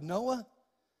about with Noah?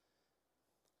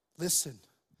 Listen,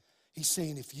 he's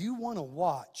saying if you want to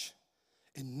watch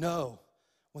and know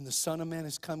when the Son of Man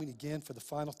is coming again for the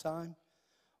final time,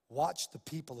 watch the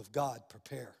people of God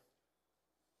prepare.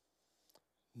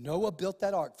 Noah built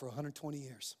that ark for 120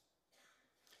 years.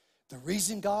 The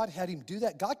reason God had him do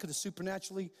that, God could have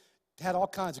supernaturally had all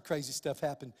kinds of crazy stuff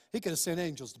happen. He could have sent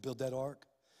angels to build that ark.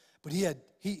 But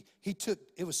he took,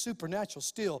 it was supernatural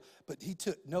still, but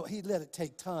he let it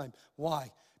take time.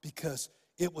 Why? Because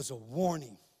it was a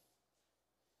warning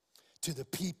to the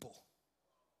people.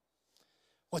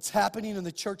 What's happening in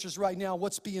the churches right now,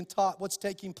 what's being taught, what's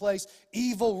taking place,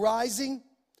 evil rising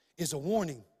is a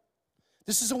warning.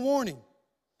 This is a warning.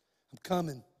 I'm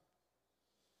coming.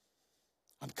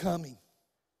 I'm coming.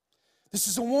 This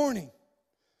is a warning.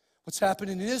 What's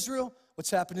happening in Israel,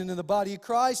 what's happening in the body of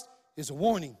Christ is a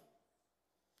warning.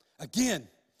 Again,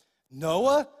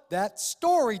 Noah, that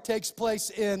story takes place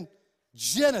in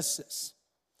Genesis.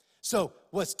 So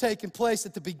what's taking place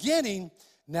at the beginning,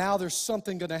 now there's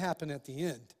something going to happen at the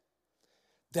end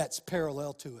that's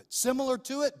parallel to it. Similar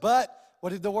to it, but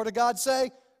what did the Word of God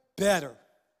say? Better.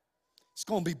 It's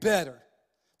going to be better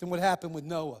than what happened with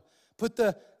Noah. Put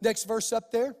the next verse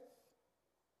up there.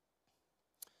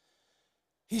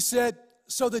 He said,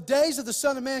 so the days of the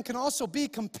Son of Man can also be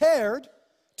compared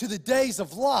to the days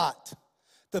of Lot.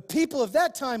 The people of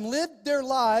that time lived their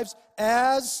lives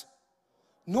as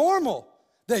normal.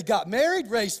 They got married,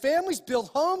 raised families,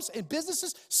 built homes and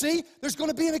businesses. See, there's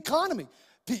going to be an economy.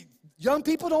 Young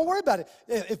people, don't worry about it.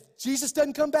 If Jesus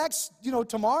doesn't come back,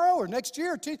 tomorrow or next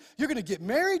year or two, you're going to get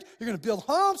married. You're going to build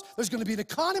homes. There's going to be an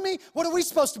economy. What are we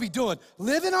supposed to be doing?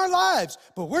 Living our lives.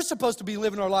 But we're supposed to be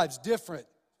living our lives different.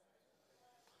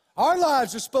 Our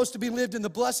lives are supposed to be lived in the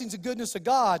blessings and goodness of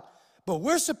God, but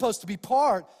we're supposed to be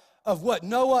part of what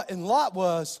Noah and Lot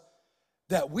was,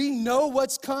 that we know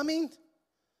what's coming,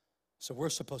 so we're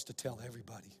supposed to tell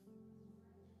everybody.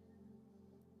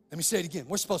 Let me say it again.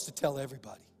 We're supposed to tell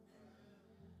everybody.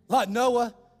 Lot and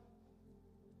Noah,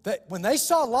 when they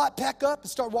saw Lot pack up and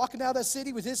start walking out of that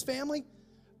city with his family,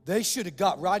 they should have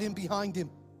got right in behind him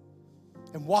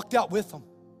and walked out with him.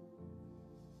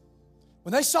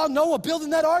 When they saw Noah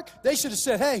building that ark, they should have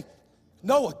said, hey,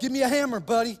 Noah, give me a hammer,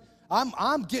 buddy.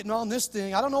 I'm getting on this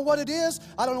thing. I don't know what it is.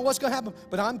 I don't know what's going to happen,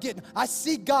 but I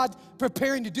see God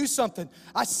preparing to do something.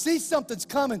 I see something's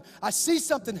coming. I see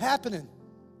something happening.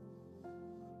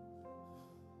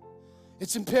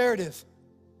 It's imperative.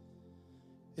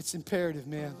 It's imperative,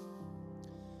 man,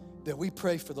 that we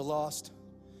pray for the lost.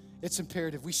 It's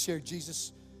imperative we share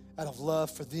Jesus out of love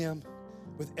for them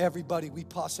with everybody we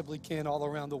possibly can all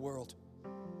around the world.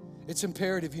 It's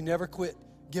imperative you never quit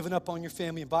giving up on your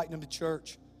family, inviting them to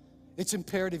church. It's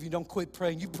imperative you don't quit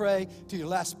praying. You pray to your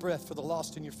last breath for the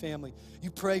lost in your family.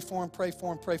 You pray for them, pray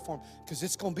for them, pray for them, because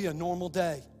it's going to be a normal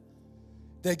day.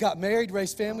 They got married,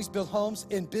 raised families, built homes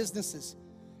and businesses,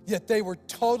 yet they were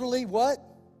totally what?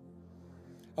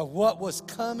 Of what was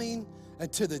coming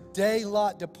until the day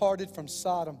Lot departed from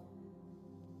Sodom.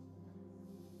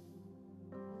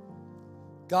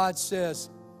 God says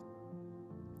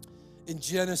in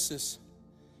Genesis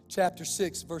chapter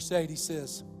 6, verse 8, he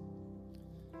says,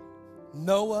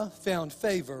 Noah found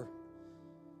favor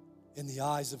in the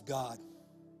eyes of God.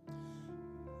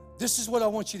 This is what I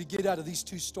want you to get out of these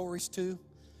two stories too.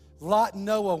 Lot and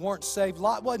Noah weren't saved.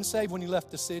 Lot wasn't saved when he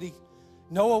left the city.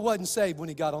 Noah wasn't saved when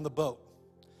he got on the boat.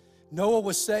 Noah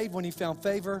was saved when he found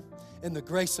favor and the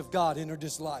grace of God entered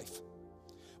his life.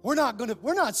 We're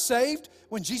not saved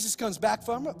when Jesus comes back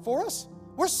for us.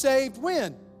 We're saved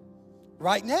when?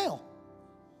 Right now.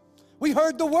 We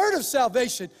heard the word of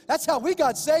salvation. That's how we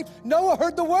got saved. Noah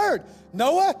heard the word.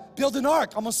 Noah, build an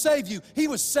ark. I'm going to save you. He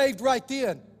was saved right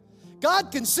then.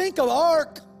 God can sink an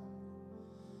ark.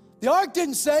 The ark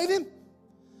didn't save him.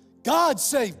 God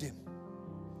saved him.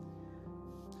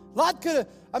 Lot could have,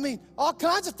 all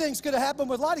kinds of things could have happened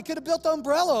with Lot. He could have built an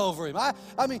umbrella over him.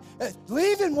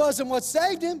 Leaving wasn't what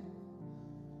saved him.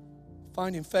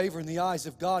 Finding favor in the eyes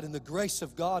of God and the grace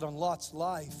of God on Lot's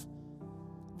life.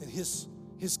 That his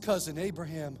cousin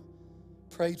Abraham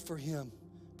prayed for him,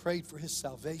 prayed for his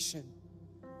salvation,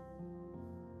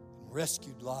 and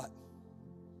rescued Lot.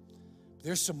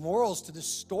 There's some morals to this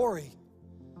story.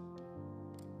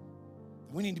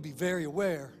 We need to be very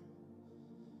aware.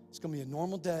 It's going to be a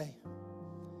normal day.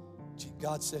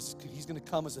 God says He's going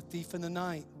to come as a thief in the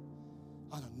night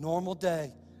on a normal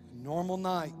day, a normal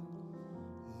night,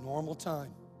 a normal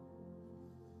time.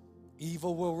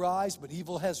 Evil will rise, but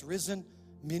evil has risen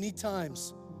many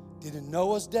times. Did in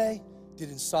Noah's day, did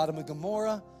in Sodom and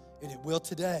Gomorrah, and it will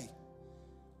today.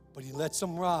 But He lets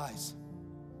them rise.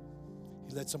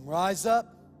 He lets them rise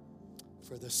up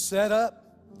for the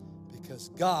setup because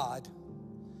God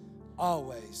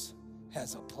always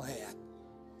has a plan.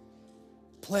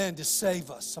 Plan to save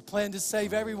us, a plan to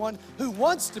save everyone who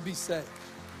wants to be saved.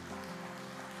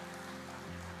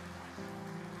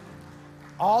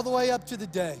 All the way up to the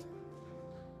day.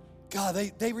 God,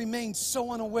 they remained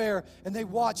so unaware, and they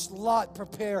watched Lot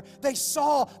prepare. They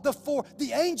saw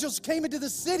the angels came into the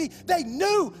city. They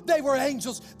knew they were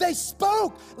angels. They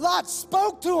spoke. Lot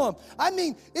spoke to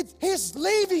them. His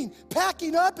leaving,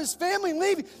 packing up his family and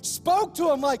leaving, spoke to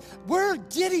them like, we're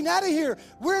getting out of here.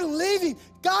 We're leaving.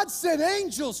 God sent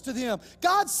angels to them.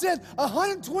 God sent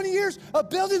 120 years of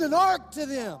building an ark to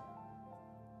them.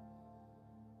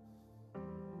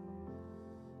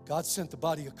 God sent the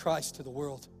body of Christ to the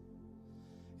world.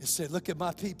 He said, look at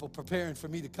my people preparing for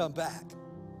me to come back.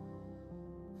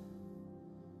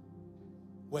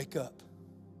 Wake up.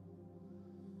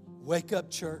 Wake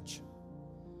up, church.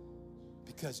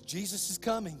 Because Jesus is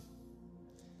coming.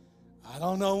 I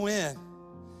don't know when.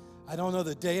 I don't know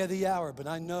the day or the hour, but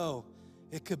I know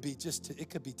it could be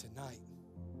tonight.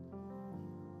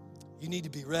 You need to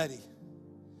be ready.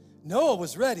 Noah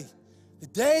was ready. The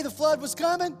day the flood was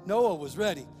coming, Noah was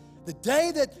ready. The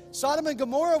day that Sodom and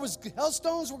Gomorrah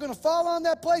hailstones were going to fall on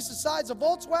that place, the sides of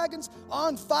Volkswagens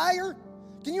on fire.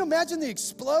 Can you imagine the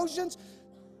explosions?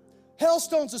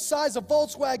 Hailstones the size of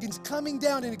Volkswagens coming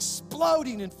down and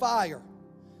exploding in fire.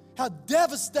 How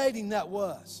devastating that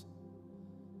was.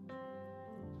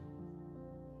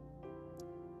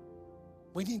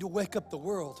 We need to wake up the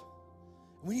world.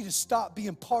 We need to stop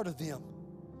being part of them.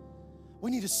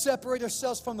 We need to separate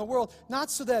ourselves from the world, not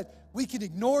so that we can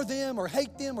ignore them or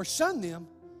hate them or shun them,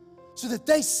 so that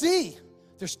they see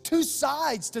there's two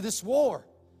sides to this war.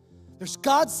 There's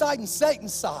God's side and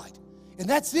Satan's side. And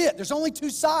that's it. There's only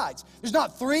two sides. There's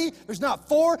not three. There's not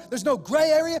four. There's no gray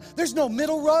area. There's no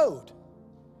middle road.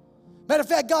 Matter of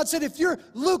fact, God said, if you're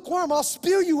lukewarm, I'll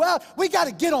spew you out. We got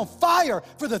to get on fire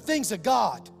for the things of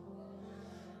God.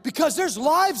 Because there's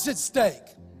lives at stake.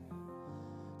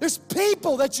 There's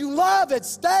people that you love at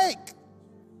stake.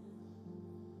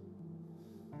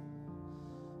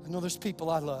 I know there's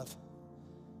people I love.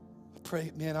 I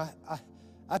pray, man,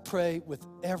 I pray with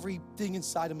everything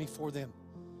inside of me for them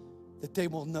that they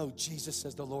will know Jesus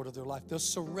as the Lord of their life. They'll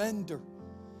surrender.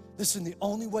 Listen, the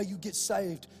only way you get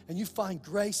saved and you find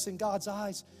grace in God's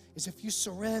eyes is if you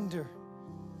surrender.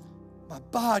 My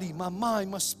body, my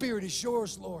mind, my spirit is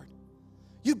yours, Lord.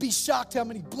 You'd be shocked how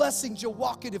many blessings you'll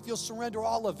walk in if you'll surrender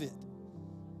all of it.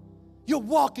 You'll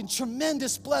walk in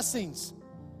tremendous blessings.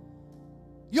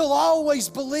 You'll always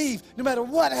believe, no matter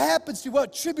what happens to you,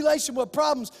 what tribulation, what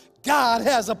problems, God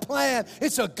has a plan.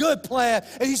 It's a good plan,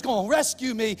 and He's going to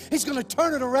rescue me. He's going to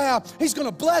turn it around. He's going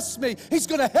to bless me. He's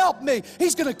going to help me.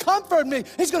 He's going to comfort me.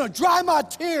 He's going to dry my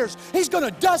tears. He's going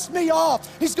to dust me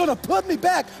off. He's going to put me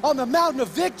back on the mountain of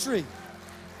victory.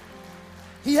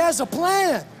 He has a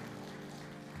plan.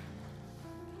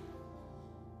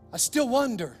 I still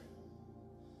wonder.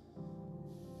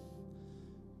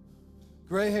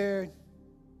 Gray-haired,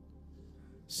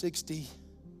 60,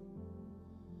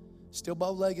 still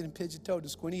bow-legged and pigeon-toed and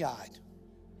squinty-eyed.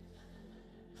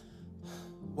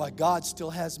 Why God still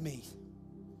has me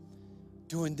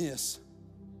doing this.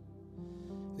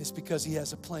 And it's because He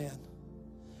has a plan.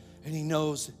 And He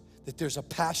knows that there's a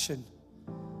passion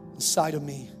inside of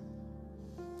me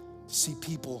to see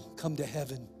people come to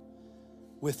heaven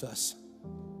with us.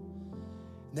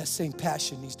 And that same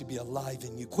passion needs to be alive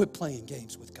in you. Quit playing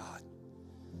games with God.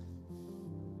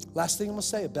 Last thing I'm going to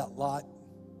say about Lot.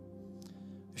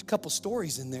 There's a couple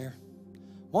stories in there.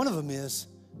 One of them is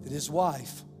that his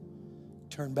wife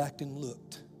turned back and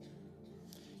looked.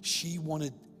 She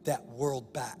wanted that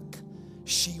world back.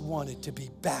 She wanted to be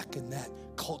back in that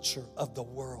culture of the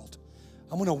world.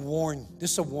 I'm going to warn,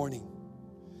 this is a warning.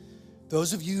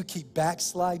 Those of you who keep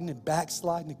backsliding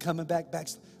and coming back.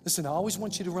 Listen, I always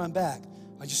want you to run back.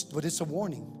 But it's a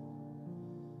warning.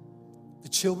 The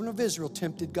children of Israel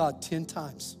tempted God 10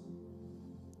 times.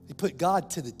 They put God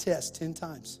to the test 10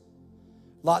 times.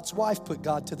 Lot's wife put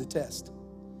God to the test.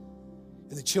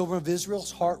 And the children of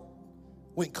Israel's heart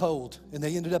went cold, and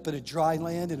they ended up in a dry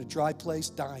land, in a dry place,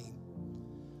 dying.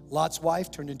 Lot's wife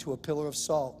turned into a pillar of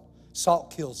salt.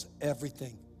 Salt kills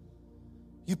everything.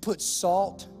 You put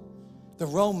salt, the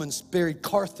Romans buried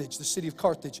Carthage, the city of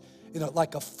Carthage, in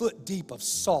like a foot deep of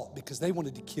salt because they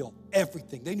wanted to kill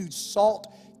everything. They knew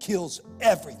salt kills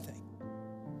everything.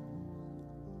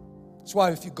 That's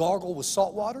why if you gargle with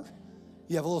salt water,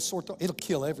 you have a little sore throat, it'll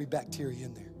kill every bacteria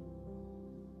in there.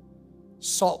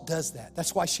 Salt does that.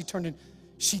 That's why she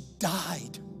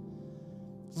died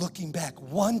looking back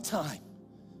one time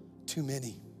too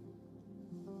many.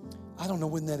 I don't know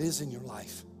when that is in your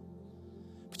life,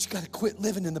 but you got to quit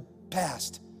living in the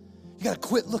past. You got to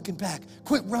quit looking back.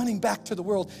 Quit running back to the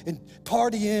world and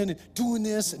partying and doing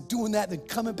this and doing that and then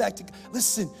coming back to,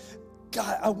 listen,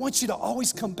 God, I want you to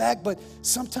always come back, but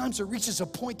sometimes it reaches a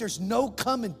point there's no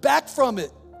coming back from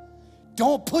it.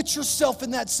 Don't put yourself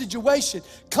in that situation.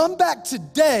 Come back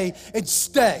today and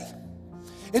stay.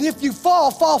 And if you fall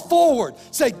forward.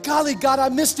 Say, golly, God, I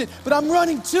missed it, but I'm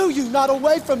running to you, not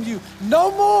away from you.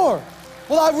 No more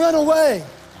will I run away.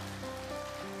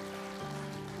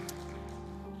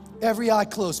 Every eye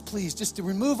closed, please, just to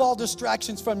remove all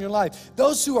distractions from your life.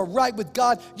 Those who are right with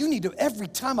God, you need to, every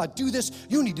time I do this,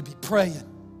 you need to be praying.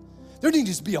 There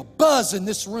needs to be a buzz in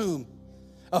this room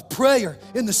of prayer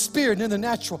in the spirit and in the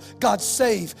natural. God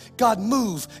save, God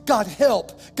move, God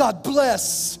help, God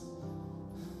bless.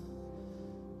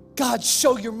 God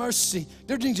show your mercy.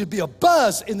 There needs to be a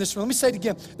buzz in this room. Let me say it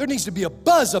again. There needs to be a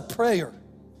buzz of prayer.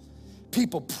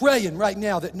 People praying right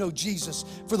now that know Jesus,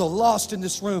 for the lost in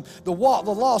this room, the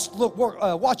lost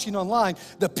watching online,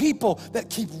 the people that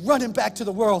keep running back to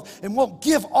the world and won't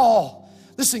give all.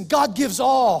 Listen, God gives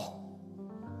all.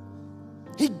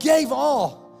 He gave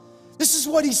all. This is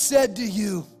what he said to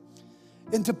you.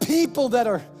 And to people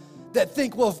that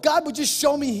think, well, if God would just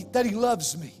show me that he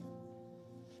loves me,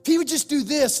 if he would just do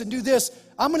this and do this,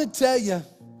 I'm going to tell you,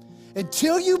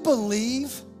 until you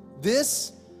believe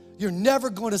this, you're never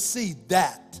going to see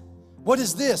that. What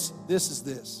is this? This is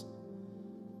this.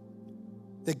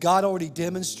 That God already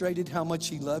demonstrated how much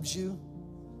he loves you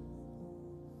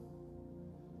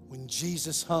when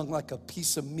Jesus hung like a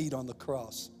piece of meat on the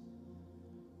cross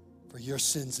for your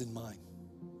sins and mine.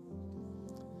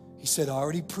 He said, I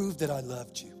already proved that I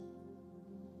loved you.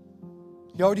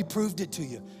 He already proved it to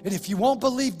you. And if you won't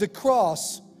believe the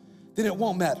cross, then it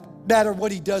won't matter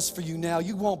what he does for you now.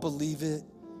 You won't believe it.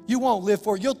 You won't live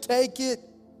for it. You'll take it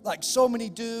like so many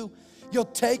do. You'll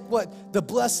take what the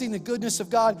blessing, the goodness of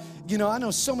God. You know, I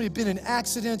know so many have been in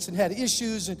accidents and had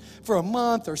issues, and for a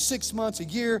month or 6 months, a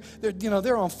year,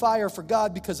 they're on fire for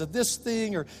God because of this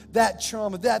thing or that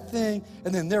trauma, that thing,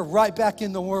 and then they're right back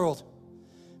in the world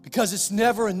because it's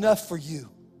never enough for you.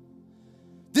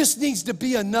 This needs to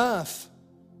be enough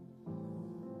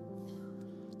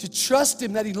to trust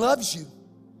him that he loves you,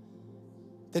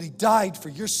 that he died for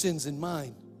your sins and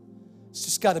mine. It's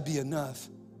just got to be enough.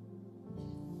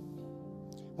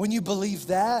 When you believe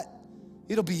that,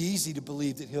 it'll be easy to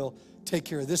believe that he'll take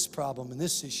care of this problem and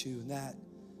this issue and that.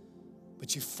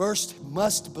 But you first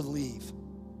must believe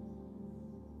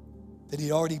that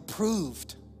he already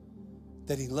proved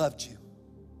that he loved you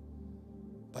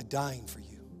by dying for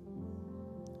you,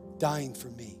 dying for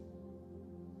me.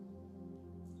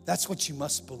 That's what you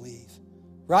must believe.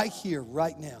 Right here,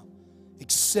 right now.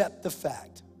 Accept the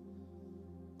fact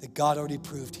that God already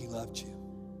proved he loved you.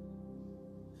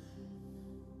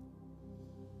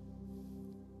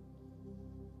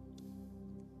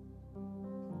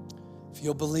 If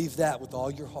you'll believe that with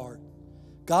all your heart,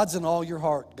 God's in all your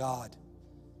heart, God.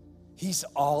 He's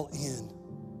all in.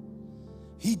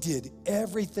 He did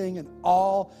everything and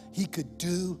all he could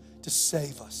do to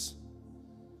save us.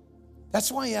 That's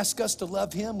why he asks us to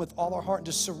love him with all our heart and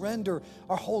to surrender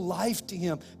our whole life to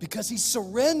him, because he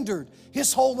surrendered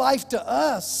his whole life to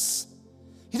us.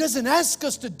 He doesn't ask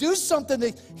us to do something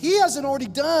that he hasn't already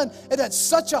done and at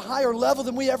such a higher level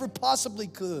than we ever possibly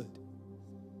could.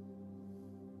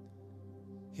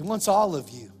 He wants all of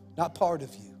you. not part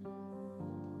of you.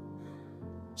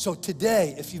 So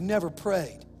today, if you've never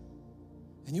prayed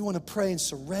and you want to pray and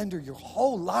surrender your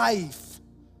whole life,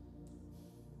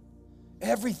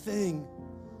 everything,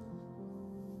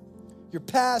 your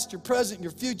past, your present,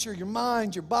 your future, your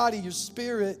mind, your body, your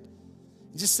spirit,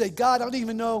 you just say, God, I don't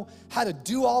even know how to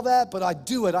do all that, but I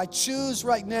do it. I choose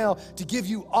right now to give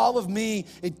you all of me,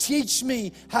 and teach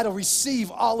me how to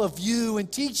receive all of you, and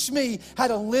teach me how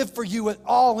to live for you at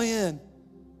all in.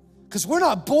 Because we're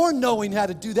not born knowing how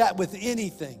to do that with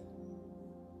anything.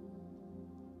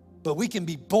 But we can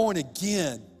be born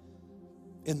again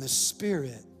in the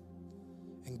Spirit.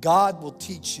 And God will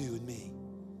teach you and me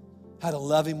how to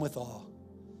love Him with all,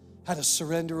 how to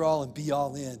surrender all and be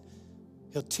all in.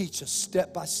 He'll teach us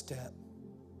step by step.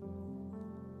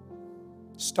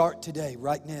 Start today,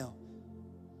 right now.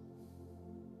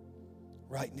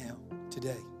 Right now,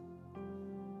 today.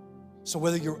 So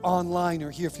whether you're online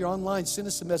or here, if you're online, send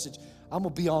us a message. I'm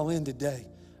going to be all in today.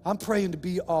 I'm praying to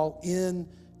be all in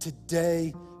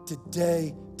today,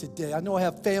 today, today. I know I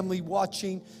have family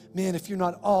watching. Man, if you're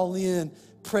not all in,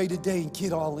 pray today and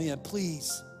get all in,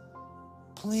 please.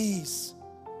 Please.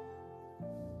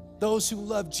 Those who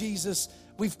love Jesus,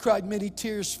 we've cried many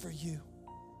tears for you.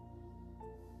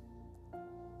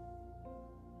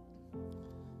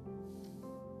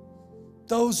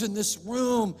 Those in this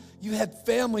room, you had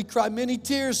family cry many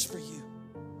tears for you.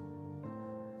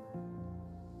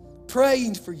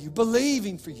 Praying for you,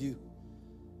 believing for you.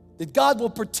 That God will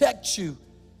protect you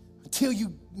until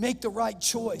you make the right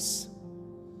choice.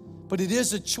 But it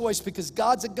is a choice because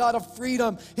God's a God of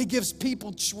freedom. He gives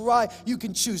people right. You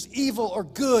can choose evil or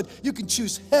good. You can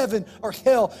choose heaven or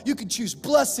hell. You can choose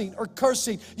blessing or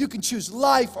cursing. You can choose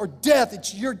life or death.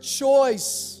 It's your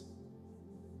choice.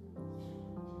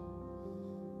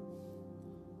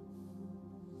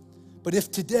 But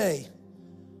if today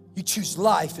you choose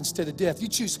life instead of death, you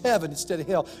choose heaven instead of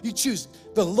hell, you choose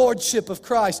the lordship of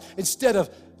Christ instead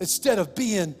of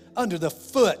being under the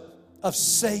foot of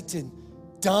Satan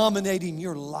dominating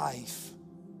your life.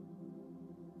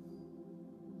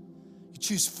 You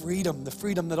choose freedom, the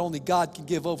freedom that only God can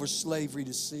give over slavery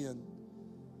to sin,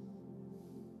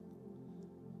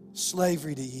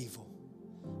 slavery to evil.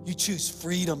 You choose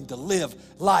freedom to live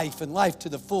life and life to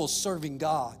the full, serving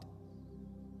God.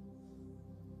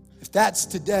 If that's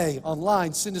today,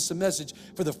 online, send us a message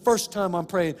for the first time I'm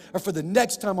praying or for the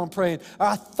next time I'm praying. Or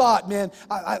I thought, man,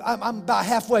 I'm about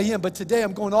halfway in, but today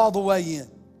I'm going all the way in.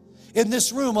 In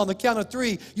this room, on the count of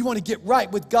 3, you want to get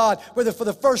right with God, whether for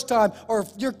the first time or if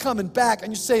you're coming back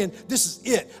and you're saying, this is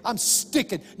it. I'm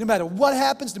sticking. No matter what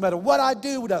happens, no matter what I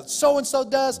do, what so-and-so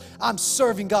does, I'm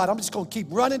serving God. I'm just going to keep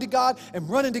running to God and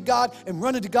running to God and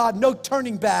running to God. No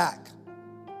turning back.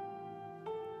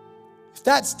 If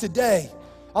that's today,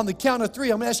 on the count of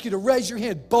 3, I'm going to ask you to raise your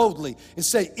hand boldly and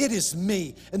say, it is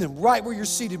me. And then right where you're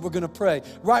seated, we're going to pray.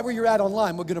 Right where you're at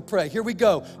online, we're going to pray. Here we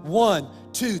go. 1,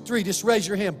 2, 3. Just raise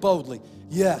your hand boldly.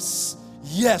 Yes.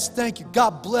 Yes. Thank you.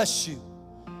 God bless you.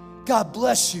 God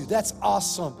bless you. That's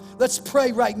awesome. Let's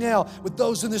pray right now with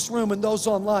those in this room and those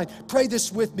online. Pray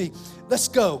this with me. Let's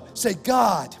go. Say,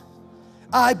 God,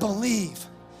 I believe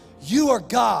you are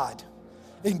God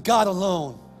and God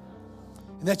alone,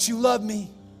 and that you love me.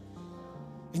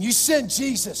 And you sent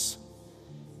Jesus.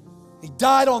 He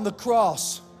died on the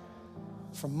cross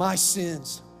for my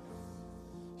sins.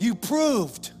 You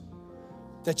proved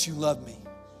that you love me.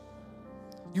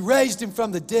 You raised him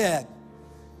from the dead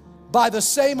by the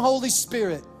same Holy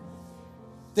Spirit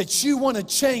that you want to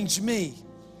change me,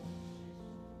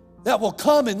 that will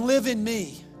come and live in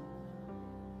me.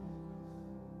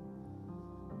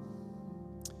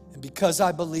 And because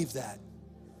I believe that,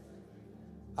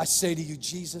 I say to you,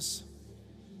 Jesus,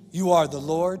 you are the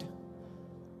Lord,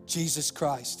 Jesus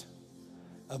Christ,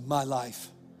 of my life.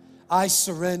 I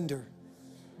surrender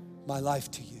my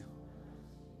life to you.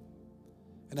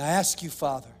 And I ask you,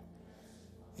 Father,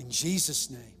 in Jesus'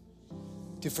 name,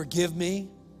 to forgive me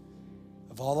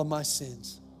of all of my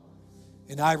sins.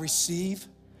 And I receive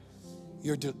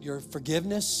your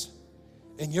forgiveness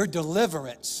and your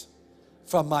deliverance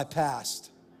from my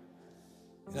past.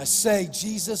 And I say,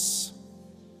 Jesus,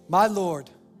 my Lord,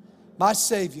 my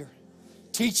Savior,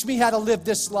 teach me how to live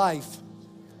this life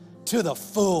to the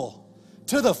full,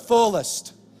 to the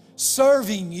fullest,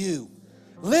 serving you,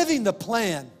 living the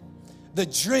plan, the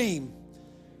dream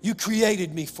you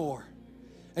created me for,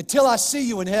 until I see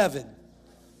you in heaven.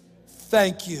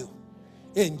 Thank you.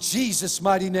 In Jesus'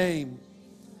 mighty name,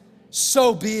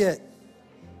 so be it.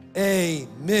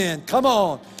 Amen. Come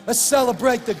on, let's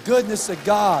celebrate the goodness of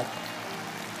God.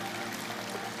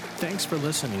 Thanks for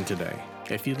listening today.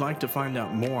 If you'd like to find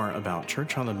out more about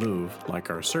Church on the Move, like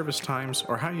our service times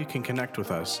or how you can connect with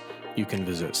us, you can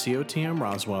visit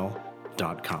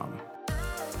cotmroswell.com.